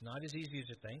 It's not as easy as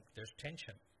you think. There's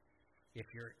tension. If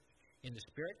you're in the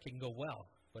Spirit, it can go well.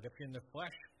 But if you're in the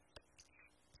flesh,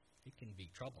 it can be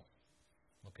trouble.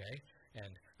 Okay?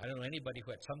 And I don't know anybody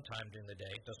who at some time during the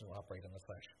day doesn't operate in the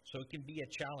flesh. So it can be a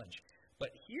challenge. But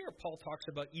here Paul talks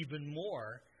about even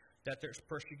more that there's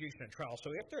persecution and trial.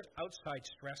 So if there's outside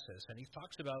stresses, and he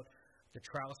talks about the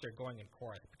trials that are going in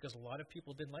Corinth, because a lot of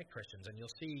people didn't like Christians. And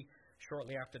you'll see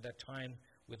shortly after that time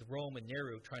with Rome and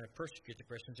Nero trying to persecute the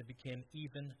Christians, it became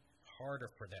even harder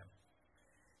for them.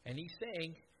 And he's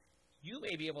saying, you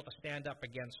may be able to stand up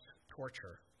against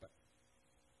torture, but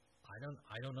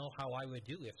I don't know how I would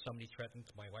do if somebody threatened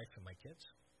my wife and my kids.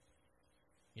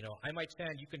 You know, I might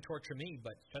stand, you can torture me,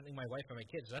 but threatening my wife and my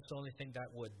kids, that's the only thing that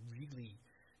would really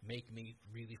make me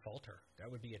really falter. That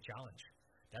would be a challenge.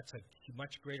 That's a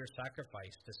much greater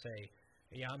sacrifice to say,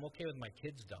 yeah, I'm okay with my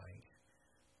kids dying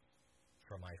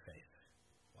for my faith.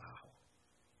 Wow.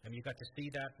 I mean, you got to see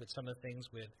that with some of the things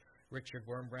with Richard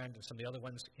Wurmbrand and some of the other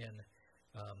ones in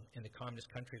the communist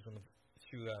countries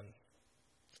through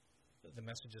the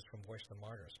messages from Voice of the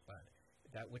Martyrs. But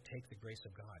that would take the grace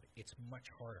of God. It's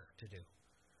much harder to do.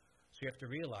 So you have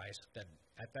to realize that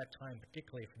at that time,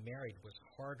 particularly if married, was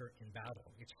harder in battle.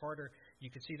 It's harder. You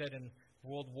can see that in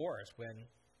world wars when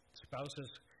spouses,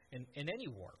 in any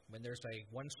war, when there's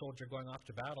one soldier going off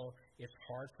to battle, it's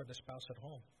hard for the spouse at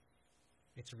home.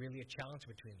 It's really a challenge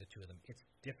between the two of them. It's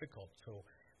difficult. So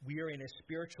we are in a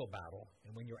spiritual battle,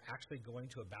 and when you're actually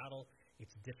going to a battle,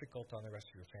 it's difficult on the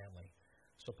rest of your family.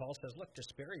 So Paul says, look, to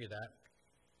spare you that,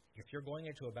 if you're going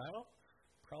into a battle,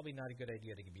 probably not a good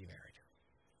idea to be married.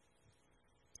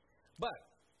 But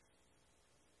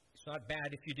it's not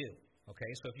bad if you do.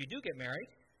 Okay, so if you do get married,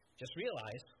 just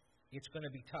realize it's going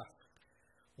to be tough.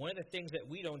 One of the things that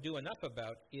we don't do enough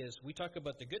about is we talk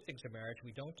about the good things of marriage.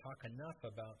 We don't talk enough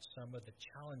about some of the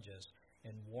challenges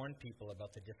and warn people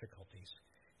about the difficulties.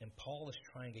 And Paul is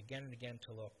trying again and again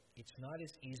to look, it's not as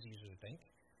easy as you think.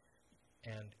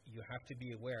 And you have to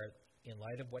be aware, in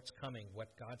light of what's coming,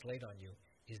 what God's laid on you,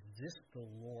 is this the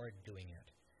Lord doing it?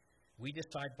 We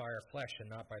decide by our flesh and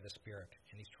not by the Spirit.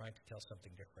 And he's trying to tell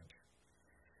something different.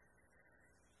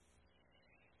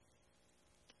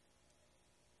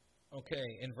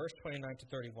 Okay, in verse 29 to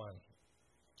 31.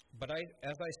 But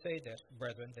as I say this,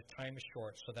 brethren, the time is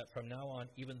short, so that from now on,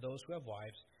 even those who have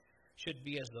wives should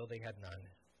be as though they had none,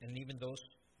 and even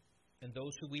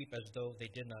those who weep as though they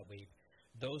did not weep,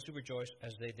 those who rejoice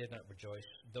as they did not rejoice,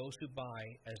 those who buy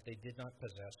as they did not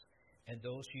possess, and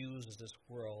those who use this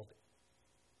world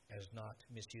as not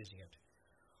misusing it.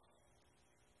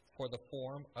 For the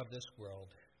form of this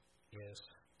world is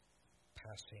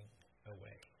passing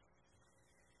away.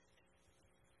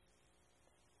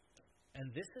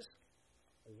 And this is,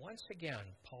 once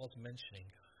again, Paul's mentioning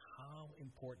how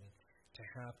important to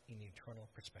have an eternal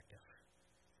perspective.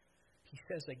 He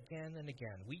says again and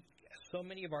again, so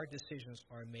many of our decisions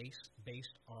are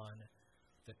based on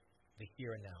the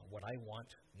here and now, what I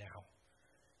want now.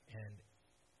 And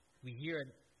we hear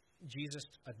Jesus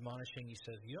admonishing, he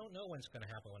says, you don't know when it's going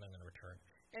to happen, when I'm going to return.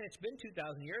 And it's been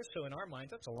 2,000 years, so in our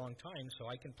minds, that's a long time,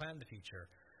 so I can plan the future.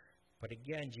 But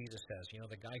again, Jesus says,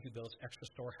 the guy who builds extra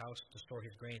storehouse to store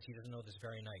his grains, he doesn't know this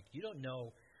very night. You don't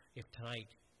know if tonight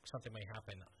something may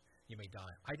happen. You may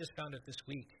die. I just found it this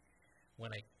week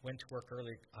when I went to work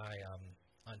early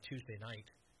on Tuesday night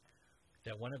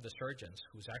that one of the surgeons,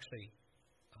 who was actually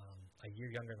a year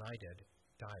younger than I did,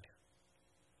 died.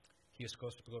 He was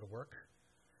supposed to go to work.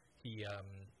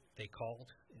 They called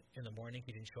in the morning.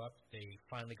 He didn't show up. They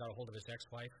finally got a hold of his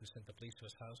ex-wife, who sent the police to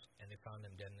his house, and they found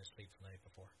him dead in his sleep the night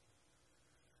before.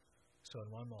 So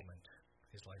in one moment,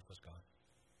 his life was gone.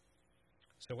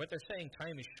 So what they're saying,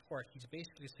 time is short, he's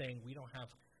basically saying we don't have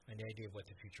an idea of what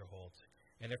the future holds.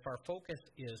 And if our focus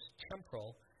is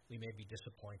temporal, we may be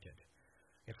disappointed.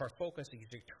 If our focus is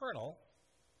eternal,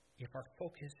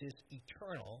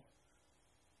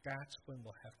 that's when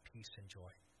we'll have peace and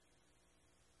joy.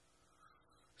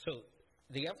 So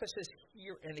the emphasis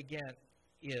here and again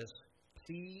is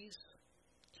please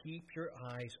keep your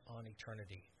eyes on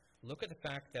eternity. Look at the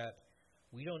fact that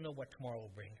we don't know what tomorrow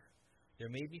will bring. There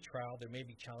may be trial, there may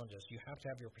be challenges. You have to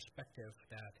have your perspective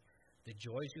that the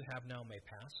joys you have now may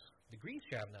pass. The griefs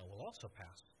you have now will also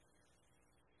pass.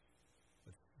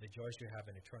 But the joys you have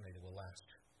in eternity will last.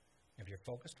 If you're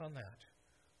focused on that,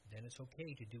 then it's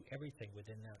okay to do everything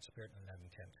within that spirit and that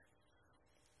intent.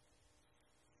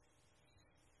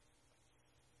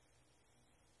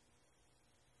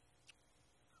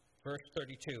 Verse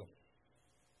 32.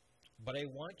 But I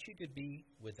want you to be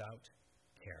without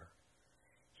care.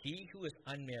 He who is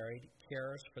unmarried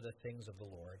cares for the things of the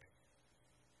Lord,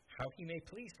 how he may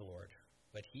please the Lord.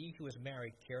 But he who is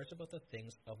married cares about the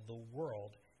things of the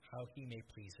world, how he may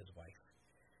please his wife.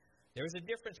 There is a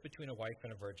difference between a wife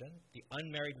and a virgin. The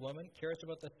unmarried woman cares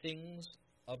about the things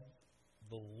of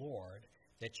the Lord,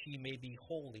 that she may be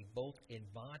holy both in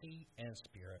body and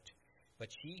spirit. But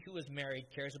she who is married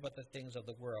cares about the things of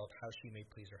the world, how she may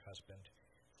please her husband.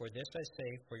 For this I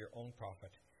say for your own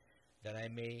profit,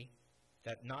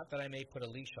 not that I may put a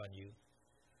leash on you,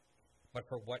 but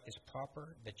for what is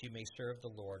proper, that you may serve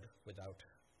the Lord without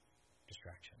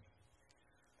distraction.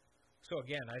 So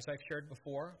again, as I've shared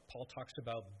before, Paul talks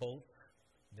about both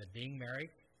that being married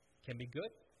can be good,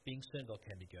 being single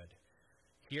can be good.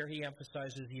 Here he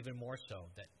emphasizes even more so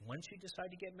that once you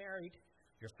decide to get married,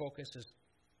 your focus is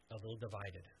a little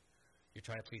divided. You're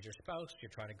trying to please your spouse,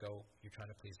 you're trying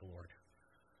to please the Lord.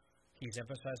 He's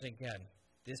emphasizing again,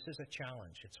 this is a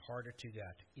challenge. It's harder to do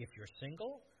that. If you're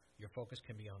single, your focus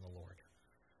can be on the Lord.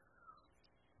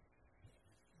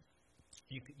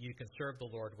 You can serve the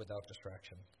Lord without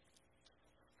distraction.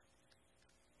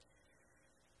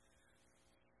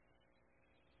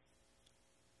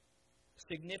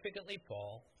 Significantly,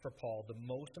 for Paul, the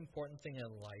most important thing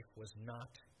in life was not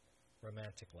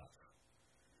romantic love,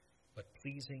 but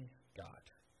pleasing God.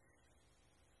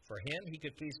 For him, he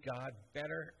could please God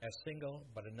better as single,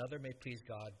 but another may please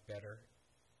God better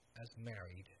as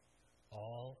married,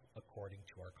 all according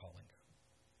to our calling.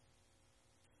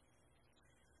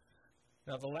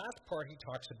 Now, the last part he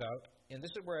talks about, and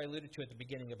this is where I alluded to at the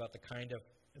beginning about the kind of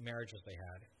marriages they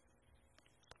had,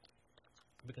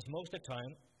 because most of the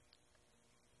time,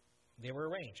 they were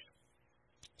arranged.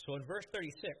 So in verse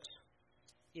 36,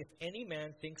 if any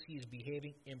man thinks he is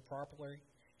behaving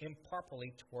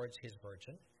improperly towards his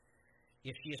virgin,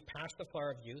 if she is past the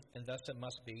flower of youth, and thus it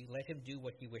must be, let him do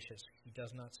what he wishes. He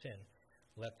does not sin.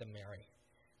 Let them marry.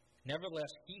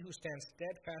 Nevertheless, he who stands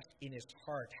steadfast in his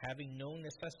heart, having no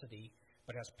necessity,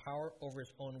 but has power over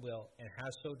his own will, and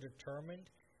has so determined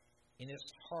in his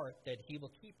heart that he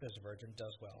will keep his virgin,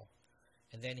 does well.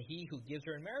 And then he who gives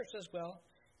her in marriage does well,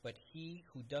 but he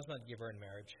who does not give her in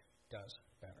marriage does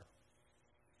better.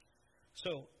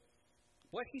 So,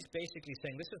 what he's basically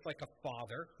saying, this is like a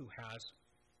father who has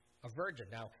a virgin.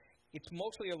 Now, it's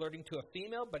mostly alerting to a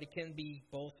female, but it can be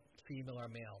both female or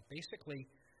male. Basically,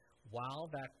 while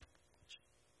that,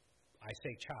 I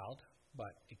say child,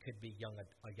 but it could be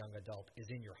a young adult, is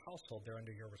in your household, they're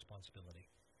under your responsibility.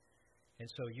 And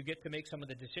so you get to make some of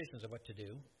the decisions of what to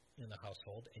do in the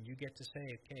household, and you get to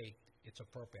say, okay, it's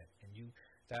appropriate. And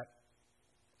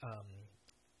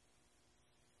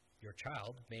your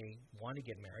child may want to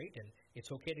get married, and it's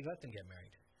okay to let them get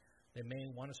married. They may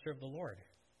want to serve the Lord.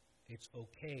 It's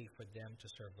okay for them to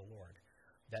serve the Lord.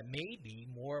 That may be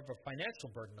more of a financial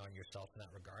burden on yourself in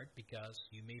that regard, because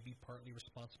you may be partly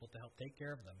responsible to help take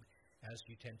care of them, as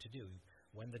you tend to do.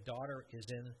 When the daughter is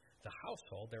in the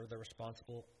household, they're the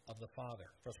responsibility of the father.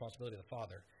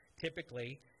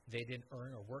 Typically, they didn't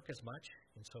earn or work as much,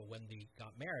 and so when they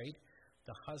got married,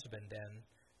 the husband then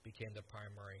became the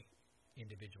primary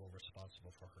individual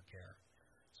responsible for her care.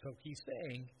 So he's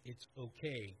saying it's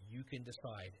okay. You can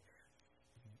decide.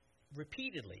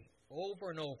 Repeatedly,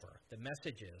 over and over, the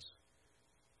message is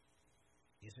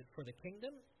it for the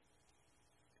kingdom?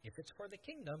 If it's for the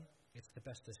kingdom, it's the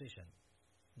best decision.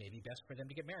 It may be best for them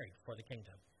to get married for the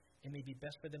kingdom. It may be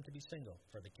best for them to be single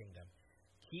for the kingdom.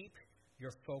 Keep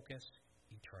your focus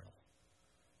eternal.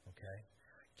 Okay?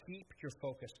 Keep your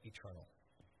focus eternal.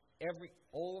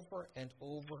 Over and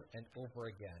over and over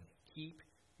again, keep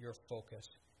your focus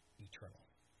eternal.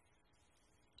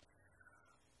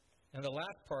 And the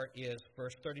last part is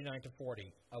verse 39 to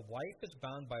 40. A wife is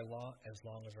bound by law as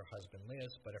long as her husband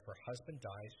lives, but if her husband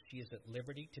dies, she is at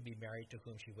liberty to be married to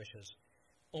whom she wishes,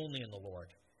 only in the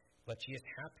Lord. But she is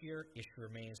happier if she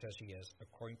remains as she is,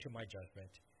 according to my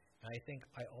judgment. And I think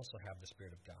I also have the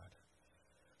Spirit of God.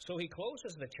 So he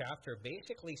closes the chapter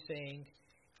basically saying,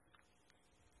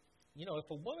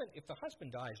 if the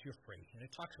husband dies, you're free. And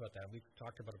it talks about that. We've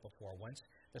talked about it before. Once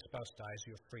the spouse dies,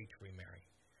 you're free to remarry.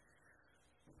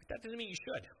 But that doesn't mean you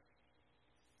should.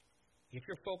 If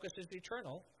your focus is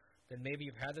eternal, then maybe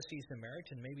you've had the season of marriage,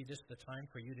 and maybe this is the time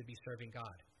for you to be serving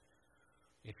God.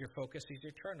 If your focus is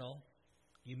eternal,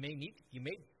 you may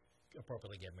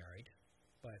appropriately get married,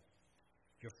 but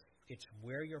it's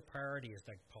where your priority is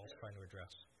that Paul's trying to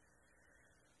address.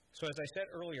 So as I said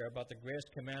earlier about the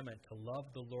greatest commandment, to love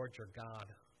the Lord your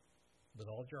God with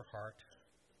all your heart,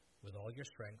 with all your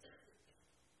strength,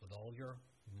 with all your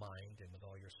mind, and with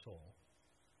all your soul,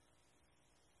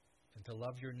 and to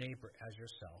love your neighbor as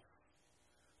yourself,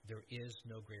 there is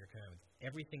no greater commandment.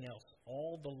 Everything else,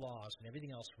 all the laws and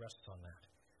everything else rests on that.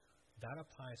 That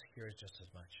applies here just as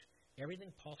much.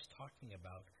 everything Paul's talking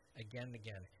about again and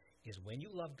again is when you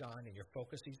love God and your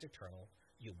focus is eternal,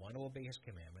 you want to obey His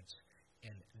commandments,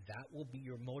 and that will be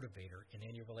your motivator in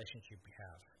any relationship you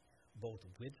have, both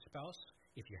with spouse,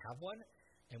 if you have one,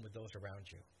 and with those around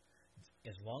you.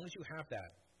 As long as you have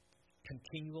that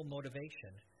continual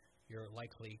motivation, you're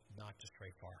likely not to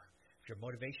stray far. If your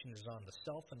motivation is on the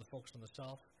self and the focus on the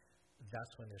self,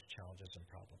 that's when there's challenges and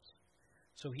problems.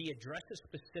 So he addresses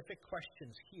specific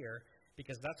questions here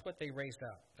because that's what they raised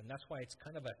up. And that's why it's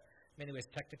kind of in many ways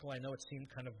technical. I know it seemed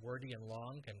kind of wordy and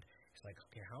long, and it's like,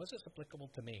 okay, how is this applicable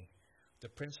to me? The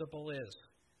principle is,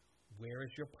 where is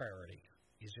your priority?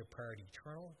 Is your priority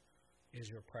eternal? Is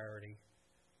your priority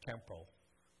temporal?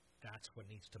 That's what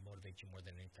needs to motivate you more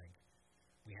than anything.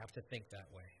 We have to think that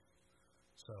way.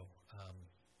 So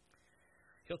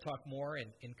he'll talk more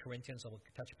in Corinthians, and we'll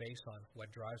touch base on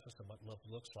what drives us and what love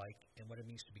looks like and what it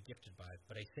means to be gifted by it.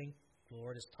 But I think the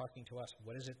Lord is talking to us,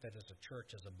 what is it that as a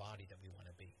church, as a body, that we want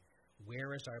to be?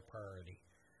 Where is our priority?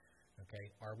 Okay,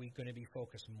 are we going to be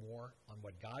focused more on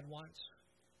what God wants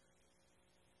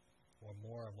or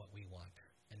more on what we want?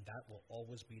 And that will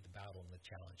always be the battle and the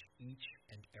challenge each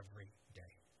and every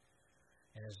day.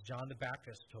 And as John the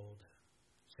Baptist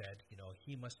said,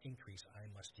 he must increase, I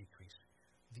must decrease.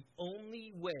 The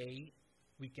only way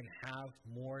we can have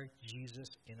more Jesus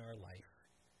in our life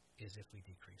is if we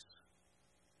decrease.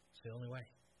 It's the only way.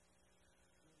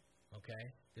 Okay?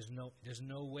 There's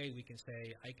no way we can say,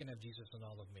 I can have Jesus in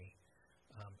all of me.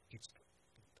 It's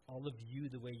all of you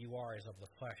the way you are is of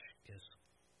the flesh.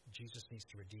 Jesus needs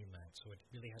to redeem that. So it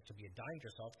really has to be a dying to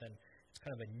yourself. Then it's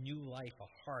kind of a new life, a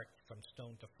heart from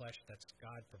stone to flesh that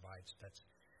God provides. That's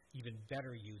even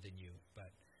better you than you.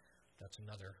 But that's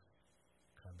another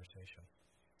conversation.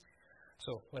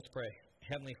 So let's pray.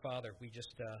 Heavenly Father, we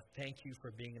just thank you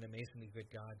for being an amazingly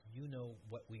good God. You know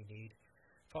what we need.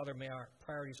 Father, may our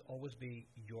priorities always be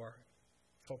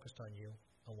focused on you,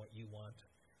 on what you want,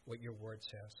 what your word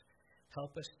says.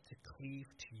 Help us to cleave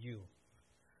to you.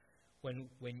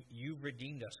 When you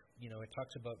redeemed us, it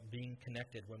talks about being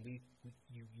connected. When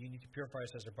you need to purify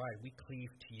us as a bride, we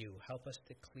cleave to you. Help us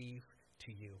to cleave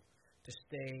to you, to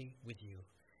stay with you.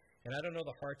 And I don't know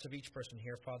the hearts of each person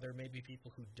here, Father. There may be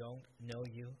people who don't know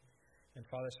you. And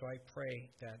Father, so I pray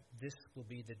that this will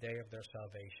be the day of their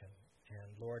salvation. And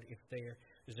Lord, if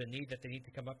there's a need that they need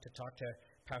to come up to talk to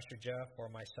Pastor Jeff or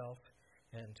myself,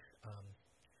 and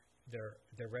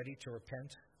they're ready to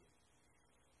repent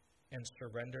and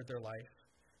surrender their life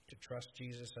to trust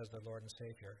Jesus as their Lord and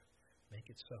Savior, make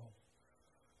it so.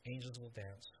 Angels will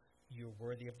dance. You're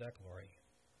worthy of that glory.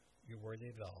 You're worthy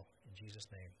of it all. In Jesus'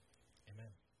 name, amen.